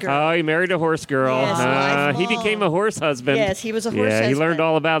equestrian girl. Oh, he married a horse girl. Yes, He lifelong. became a horse husband. Yes, he was a horse Yeah, he learned husband.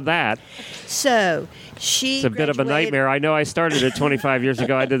 all about that. So she It's a bit of a graduated- nightmare. I know I started it 25 years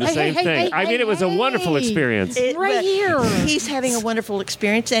ago. I did the same thing. I mean, it was a wonderful experience. Right but here. He's having a wonderful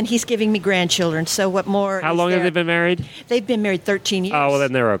experience, and he's giving me grandchildren. So what more? How is long have there? they been married? They've been married 13 years. Oh, well,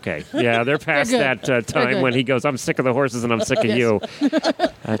 then they're okay. Yeah, they're past good. that They're time good. when he goes, I'm sick of the horses and I'm sick of you.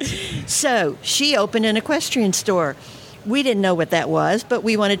 That's, So she opened an equestrian store. We didn't know what that was, but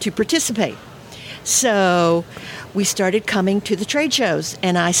we wanted to participate. So we started coming to the trade shows,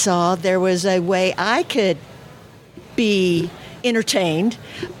 and I saw there was a way I could be entertained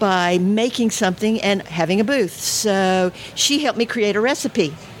by making something and having a booth. So she helped me create a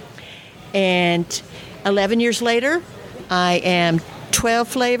recipe. And 11 years later, I am 12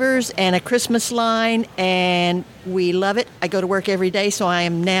 flavors and a Christmas line, and we love it. I go to work every day, so I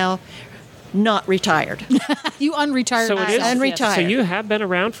am now not retired. You unretired. so it is. yourself, yes. unretired. So you have been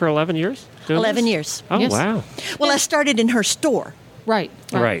around for 11 years? doing 11 this? years. Oh, Yes. wow. Well, I started in her store. Right.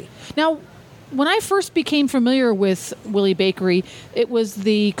 Right. Now, when I first became familiar with Willie Bakery, it was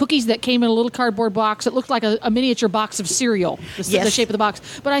the cookies that came in a little cardboard box. It looked like a miniature box of cereal, the Yes. shape of the box.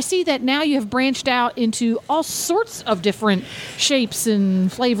 But I see that now you have branched out into all sorts of different shapes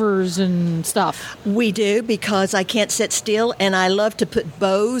and flavors and stuff. We do, because I can't sit still, and I love to put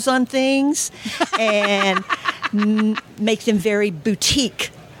bows on things and make them very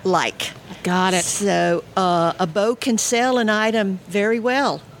boutique-like. Got it. So a bow can sell an item very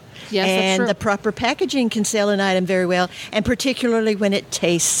well. Yes, that's and true. the proper packaging can sell an item very well, and particularly when it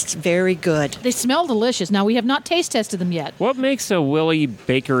tastes very good. They smell delicious. Now, we have not taste tested them yet. What makes a Willie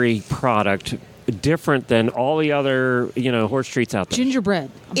Bakery product different than all the other, horse treats out there?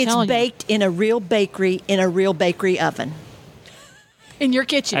 Gingerbread. I'm It's telling you. baked in a real bakery in a real bakery oven. In your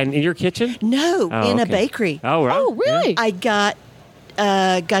kitchen. And in your kitchen? No, Oh, in a okay. bakery. Oh, right. Oh, really? I got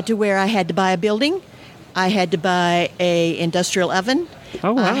to where I had to buy a building. I had to buy a industrial oven.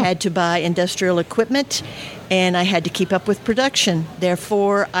 Oh, wow. I had to buy industrial equipment, and I had to keep up with production.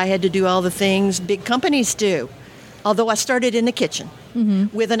 Therefore, I had to do all the things big companies do. Although I started in the kitchen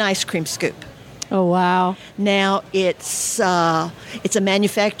with an ice cream scoop. Oh, wow. Now it's a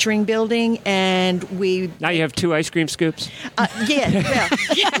manufacturing building, and we Now you have 2 ice cream scoops?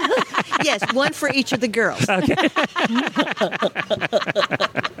 yes, one for each of the girls.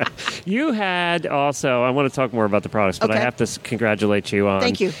 You had also, I want to talk more about the products, but I Okay. have to congratulate you on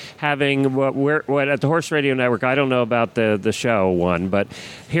Thank you. having what at the Horse Radio Network, I don't know about the show one, but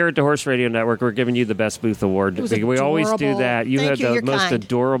here at the Horse Radio Network, we're giving you the Best Booth Award. was We always do adorable. that. You Thank had you, the you're most kind.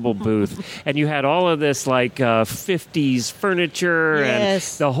 adorable booth, and you had all of this 50s furniture,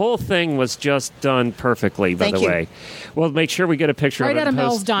 Yes. and the whole thing was just done perfectly, by Thank the you. way. Well, make sure we get a picture Right of it. out and of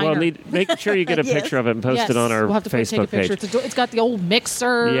post- Mel's Well, Diner. make sure you get a Yes. picture of it and post Yes. it on our we'll have to take a Facebook picture. page. It's got the old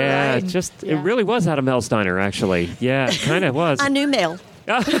mixer. Yeah, and- it really was out of Mel's Diner, actually. Yeah, it kind of was. I knew Mel.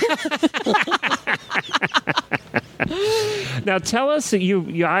 Now tell us,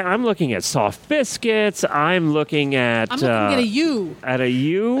 I'm looking at soft biscuits. I'm looking at I'm looking at a U. At a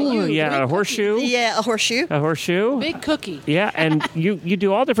U, U, yeah, big a horseshoe, Yeah, a horseshoe. a horseshoe. Big cookie. Yeah, and you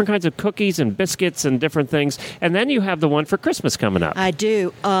do all different kinds of cookies and biscuits and different things, and then you have the one for Christmas coming up. I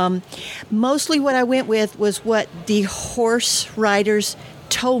do. Mostly what I went with was what the horse riders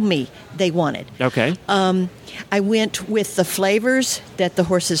told me they wanted. Okay. I went with the flavors that the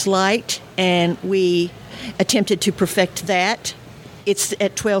horses liked, and we attempted to perfect that it's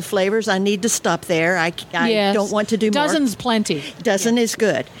at 12 flavors. I need to stop there. I Yes. don't want to do more. Dozen's plenty. Dozen is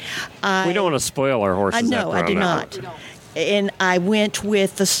good. We don't want to spoil our horses. No, after I do on not. that one. And I went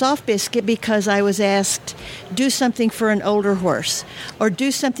with the soft biscuit because I was asked, do something for an older horse or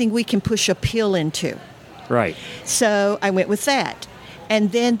do something we can push a pill into. Right. So I went with that.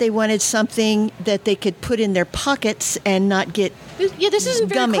 And then they wanted something that they could put in their pockets and not get Yeah, this isn't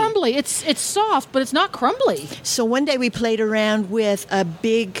very gummy. crumbly. It's soft, but it's not crumbly. So one day we played around with a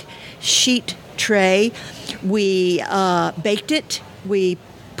big sheet tray. We baked it. We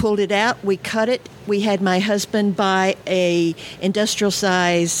pulled it out. We cut it. We had my husband buy a industrial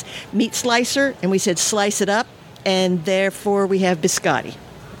size meat slicer, and we said slice it up, and therefore we have biscotti.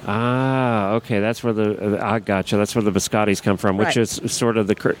 Ah, okay. That's where I gotcha. That's where the biscottis come from, which Right. is sort of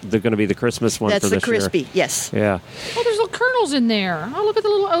they're going to be the Christmas one That's for the this crispy. year. Yes. Yeah. Oh, there's little kernels in there. Oh, look at the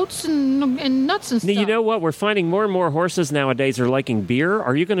little oats and nuts and stuff. You know what? We're finding more and more horses nowadays are liking beer.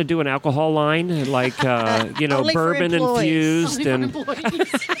 Are you going to do an alcohol line like Only for bourbon employees. infused Only and for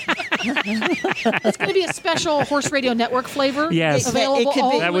employees. It's going to be a special Horse Radio Network flavor. Yes. Available It could be.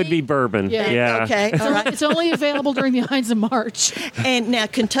 only. that would be bourbon. Yeah. Okay. All right. It's only available during the Ides of March. And now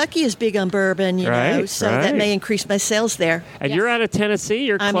Kentucky is big on bourbon, you know, Right, so right. that may increase my sales there. And Yes. you're out of Tennessee.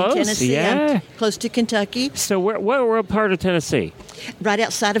 You're I'm close. in Tennessee. Yeah. I'm close to Kentucky, So what part of Tennessee? right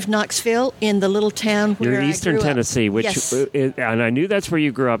outside of Knoxville, in the little town where You're I Eastern grew up. Tennessee, which Yes. and I knew that's where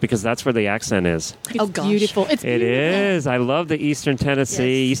you grew up because that's where the accent is. Oh, It's gosh. beautiful. It's It beautiful. is. I love the Eastern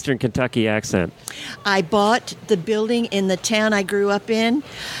Tennessee, Yes. Eastern Kentucky accent. I bought the building in the town I grew up in,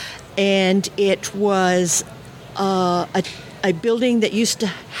 and it was a building that used to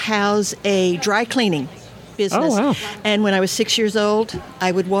house a dry cleaning business. Oh, wow. And when I was 6 years old,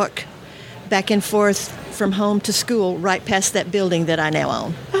 I would walk back and forth from home to school right past that building that I now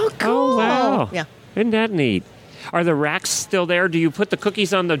own. Oh, cool. Oh, wow. Yeah. Isn't that neat? Are the racks still there? Do you put the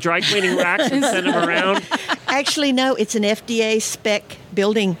cookies on the dry cleaning racks and send them around? Actually, no, it's an FDA spec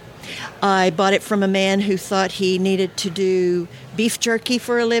building. I bought it from a man who thought he needed to do beef jerky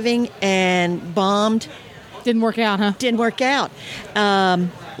for a living and bombed. Didn't work out, huh? Didn't work out.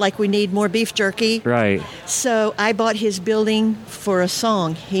 Like we need more beef jerky. Right. So I bought his building for a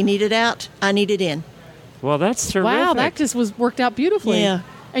song. He needed out, I needed in. Well, that's terrific. Wow, that just was worked out beautifully. Yeah.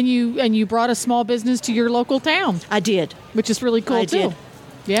 And you brought a small business to your local town, I did. which is really cool I too. did.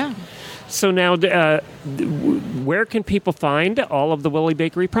 Yeah. So now, where can people find all of the Willie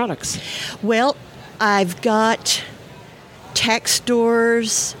Bakery products? Well, I've got tack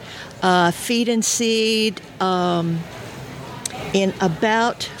stores, feed and seed, in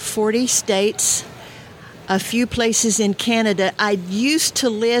about 40 states, a few places in Canada. I used to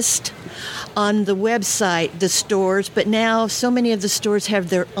list on the website the stores, but now so many of the stores have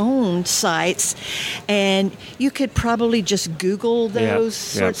their own sites, and you could probably just Google those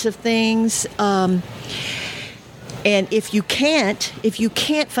sorts of things. And if you can't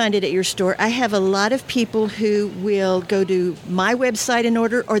find it at your store, I have a lot of people who will go to my website and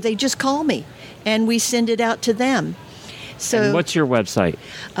order, or they just call me, and we send it out to them. So And what's your website?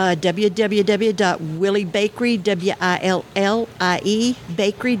 www.williebakery, WILLIE,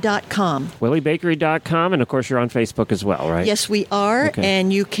 bakery.com. WillieBakery.com, and of course you're on Facebook as well, right? Yes, we are, Okay.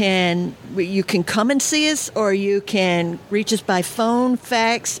 and you can come and see us, or you can reach us by phone,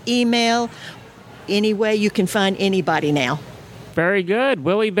 fax, email. Any way you can find anybody now. Very good.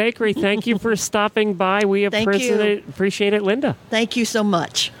 Willie Bakery, thank you for stopping by. We Thank appreciate it, Linda. Thank you so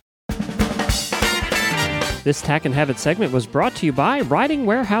much. This Tack and Habit segment was brought to you by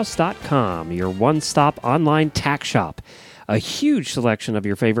RidingWarehouse.com, your one-stop online tack shop. A huge selection of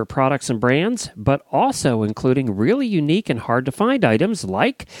your favorite products and brands, but also including really unique and hard-to-find items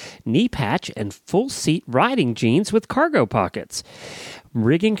like knee patch and full-seat riding jeans with cargo pockets,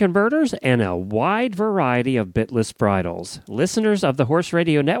 rigging converters, and a wide variety of bitless bridles. Listeners of the Horse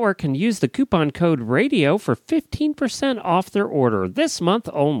Radio Network can use the coupon code RADIO for 15% off their order this month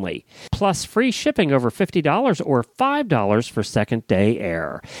only, plus free shipping over $50 or $5 for second-day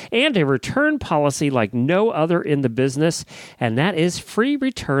air, and a return policy like no other in the business, and that is free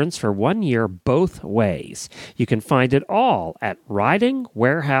returns for 1 year both ways. You can find it all at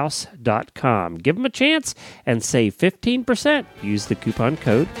RidingWarehouse.com. Give them a chance and save 15%. Use the coupon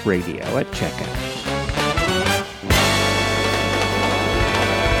code RADIO at checkout.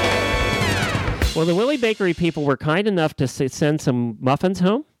 Well, the Willie Bakery people were kind enough to send some muffins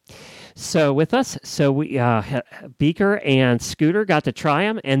home. So with us, we Beaker and Scooter got to try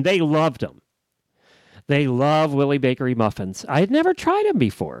them, and they loved them. They love Willie Bakery muffins. I had never tried them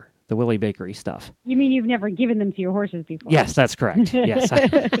before. the Willie Bakery stuff. You mean you've never given them to your horses before? Yes, that's correct. Yes,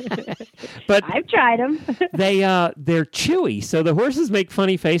 but I've tried them. they're chewy, so the horses make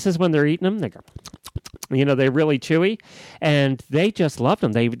funny faces when they're eating them. They go, they're really chewy, and they just love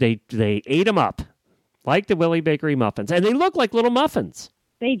them. They ate them up like the Willie Bakery muffins, and they look like little muffins.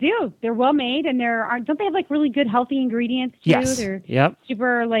 They do. They're well made, and don't they have like really good healthy ingredients too? Yes. They're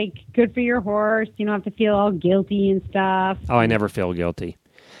super like good for your horse. You don't have to feel all guilty and stuff. Oh, I never feel guilty.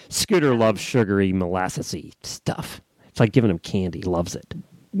 Scooter loves sugary, molassesy stuff. It's like giving him candy. He loves it.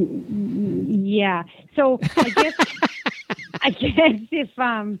 Yeah. So I guess I guess it's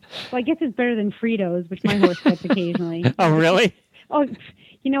better than Fritos, which my horse gets occasionally. Oh, really? Oh,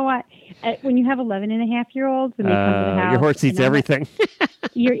 you know what? When you have 11-and-a-half-year-olds and they come to the house, your horse eats everything.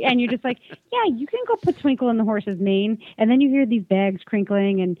 You're just like, yeah, you can go put Twinkle in the horse's mane, and then you hear these bags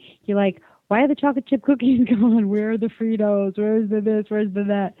crinkling, and you're like, why are the chocolate chip cookies gone? Where are the Fritos? Where's the this? Where's the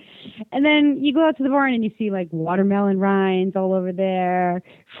that? And then you go out to the barn and you see like watermelon rinds all over there,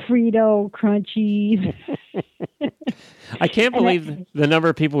 Frito crunchies. I can't believe the number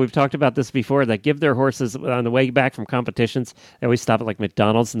of people, we've talked about this before, that give their horses on the way back from competitions. They always stop at like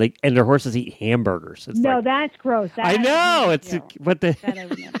McDonald's and their horses eat hamburgers. That's gross. I know. That I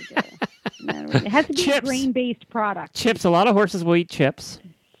would never do. It has to be a grain-based product. Chips. A lot of horses will eat chips.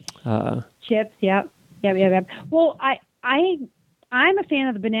 Chips. Yep. Well, I'm a fan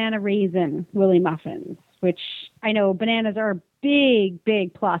of the banana raisin Willie muffins, which I know bananas are a big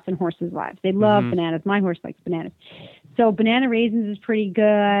plus in horses' lives. They love bananas. My horse likes bananas. So banana raisins is pretty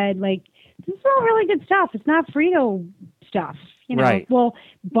good. Like, this is all really good stuff. It's not Frito stuff, Right. Well,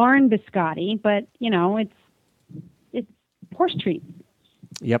 barn biscotti, but it's horse treats.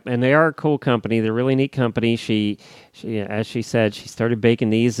 Yep, and they are a cool company. They're a really neat company. She, as she said, she started baking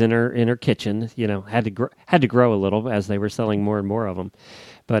these in her kitchen. Had to grow a little as they were selling more and more of them.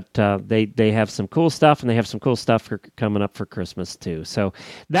 But they have some cool stuff, and they have some cool stuff coming up for Christmas too. So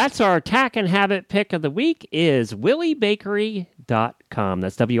that's our Tack and Habit pick of the week is williebakery.com.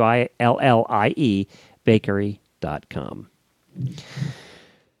 That's WILLIE bakery.com.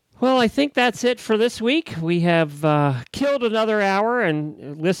 Well, I think that's it for this week. We have killed another hour,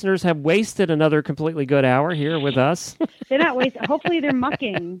 and listeners have wasted another completely good hour here with us. They're not wasting. Hopefully, they're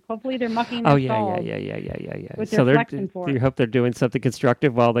mucking. Oh, yeah. With their flexing fork. You hope they're doing something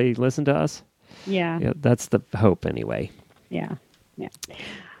constructive while they listen to us? Yeah. That's the hope, anyway. Yeah.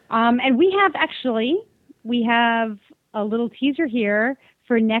 And we have a little teaser here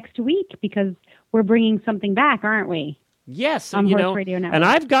for next week because we're bringing something back, aren't we? Yes, on Horse Radio Network. And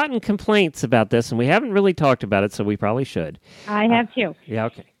I've gotten complaints about this, and we haven't really talked about it, so we probably should. I have too. Yeah,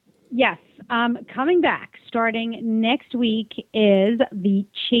 okay. Yes. Coming back, starting next week, is the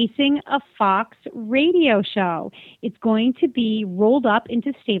Chasing a Fox radio show. It's going to be rolled up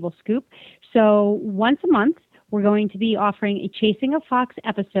into Stable Scoop. So once a month, we're going to be offering a Chasing a Fox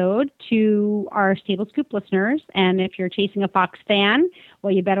episode to our Stable Scoop listeners. And if you're a Chasing a Fox fan,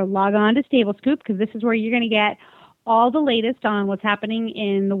 well, you better log on to Stable Scoop because this is where you're going to get all the latest on what's happening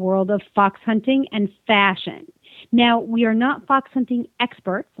in the world of fox hunting and fashion. Now, we are not fox hunting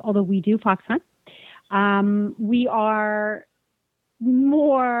experts, although we do fox hunt. We are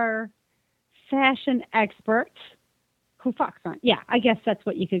more fashion experts who fox hunt. Yeah, I guess that's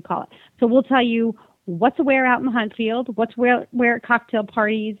what you could call it. So we'll tell you what to wear out in the hunt field, what to wear at cocktail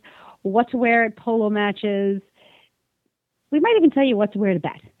parties, what to wear at polo matches. We might even tell you what to wear to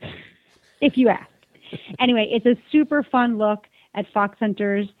bed, if you ask. Anyway, it's a super fun look at fox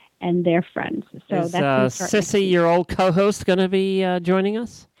hunters and their friends. So is Sissy, your old co-host, going to be joining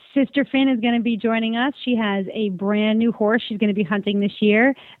us? Sister Finn is going to be joining us. She has a brand new horse she's going to be hunting this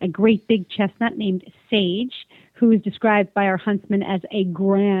year, a great big chestnut named Sage, who is described by our huntsman as a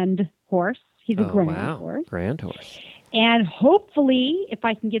grand horse. He's a grand horse. Grand horse. And hopefully, if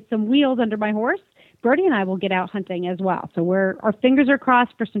I can get some wheels under my horse, Brody and I will get out hunting as well. So our fingers are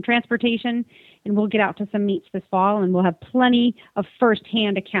crossed for some transportation, and we'll get out to some meets this fall, and we'll have plenty of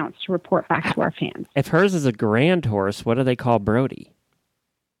first-hand accounts to report back to our fans. If hers is a grand horse, what do they call Brody?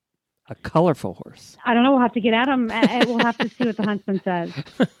 A colorful horse. I don't know. We'll have to get at him. We'll have to see what the huntsman says.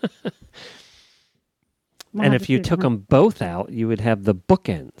 And if you took them both out, you would have the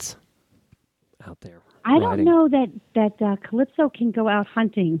bookends out there. I don't know that Calypso can go out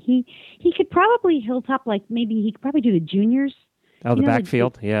hunting. He could probably hilltop, like maybe he could probably do the juniors. Oh, the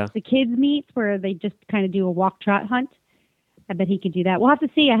backfield, yeah. The kids meets where they just kind of do a walk trot hunt. I bet he could do that. We'll have to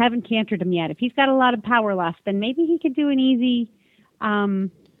see. I haven't cantered him yet. If he's got a lot of power left, then maybe he could do an easy,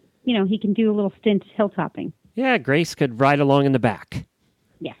 he can do a little stint hilltopping. Yeah, Grace could ride along in the back.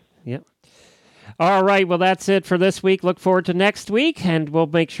 Yes. Yep. All right. Well, that's it for this week. Look forward to next week, and we'll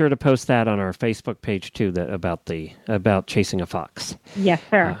make sure to post that on our Facebook page too. About chasing a fox. Yes,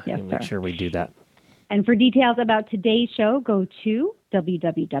 sir. Make sure we do that. And for details about today's show, go to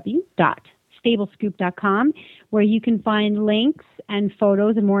www.stablescoop.com, where you can find links and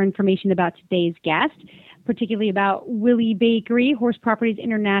photos and more information about today's guest, particularly about Willie Bakery, Horse Properties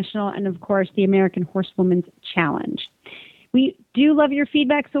International, and, of course, the American Horsewomen's Challenge. We do love your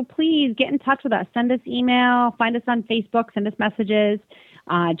feedback, so please get in touch with us. Send us email, find us on Facebook, send us messages.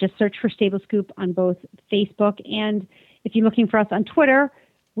 Just search for Stable Scoop on both Facebook, and if you're looking for us on Twitter,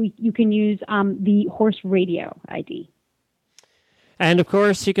 you can use the Horse Radio ID. And, of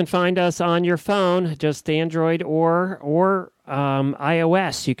course, you can find us on your phone, just Android or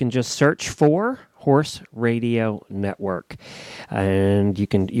iOS. You can just search for Horse Radio Network, and you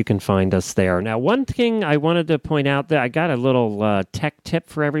can find us there. Now, one thing I wanted to point out, that I got a little tech tip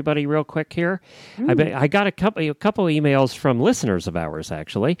for everybody real quick here. I got a couple emails from listeners of ours,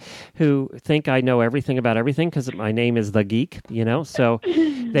 actually, who think I know everything about everything because my name is The Geek, so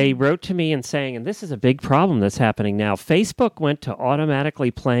they wrote to me and saying, and this is a big problem that's happening now, Facebook went to automatically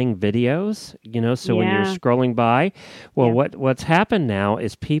playing videos, so when you're scrolling by, what's happened now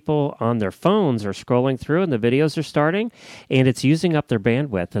is people on their phones are scrolling through and the videos are starting, and it's using up their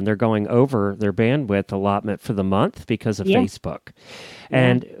bandwidth, and they're going over their bandwidth allotment for the month because of Facebook.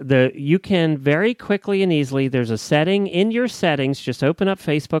 And you can very quickly and easily, there's a setting in your settings, just open up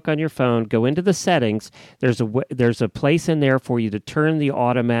Facebook on your phone, go into the settings, there's a place in there for you to turn the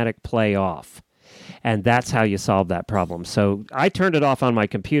automatic play off. And that's how you solve that problem. So I turned it off on my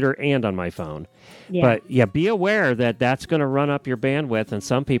computer and on my phone. But be aware that that's going to run up your bandwidth, and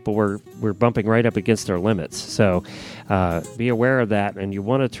some people were bumping right up against their limits. So be aware of that, and you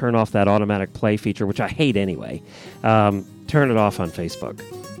want to turn off that automatic play feature, which I hate anyway. Turn it off on Facebook.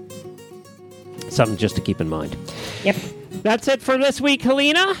 Something just to keep in mind. Yep. That's it for this week,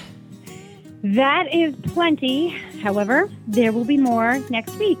 Helena. That is plenty. However, there will be more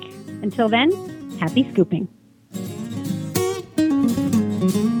next week. Until then, happy scooping.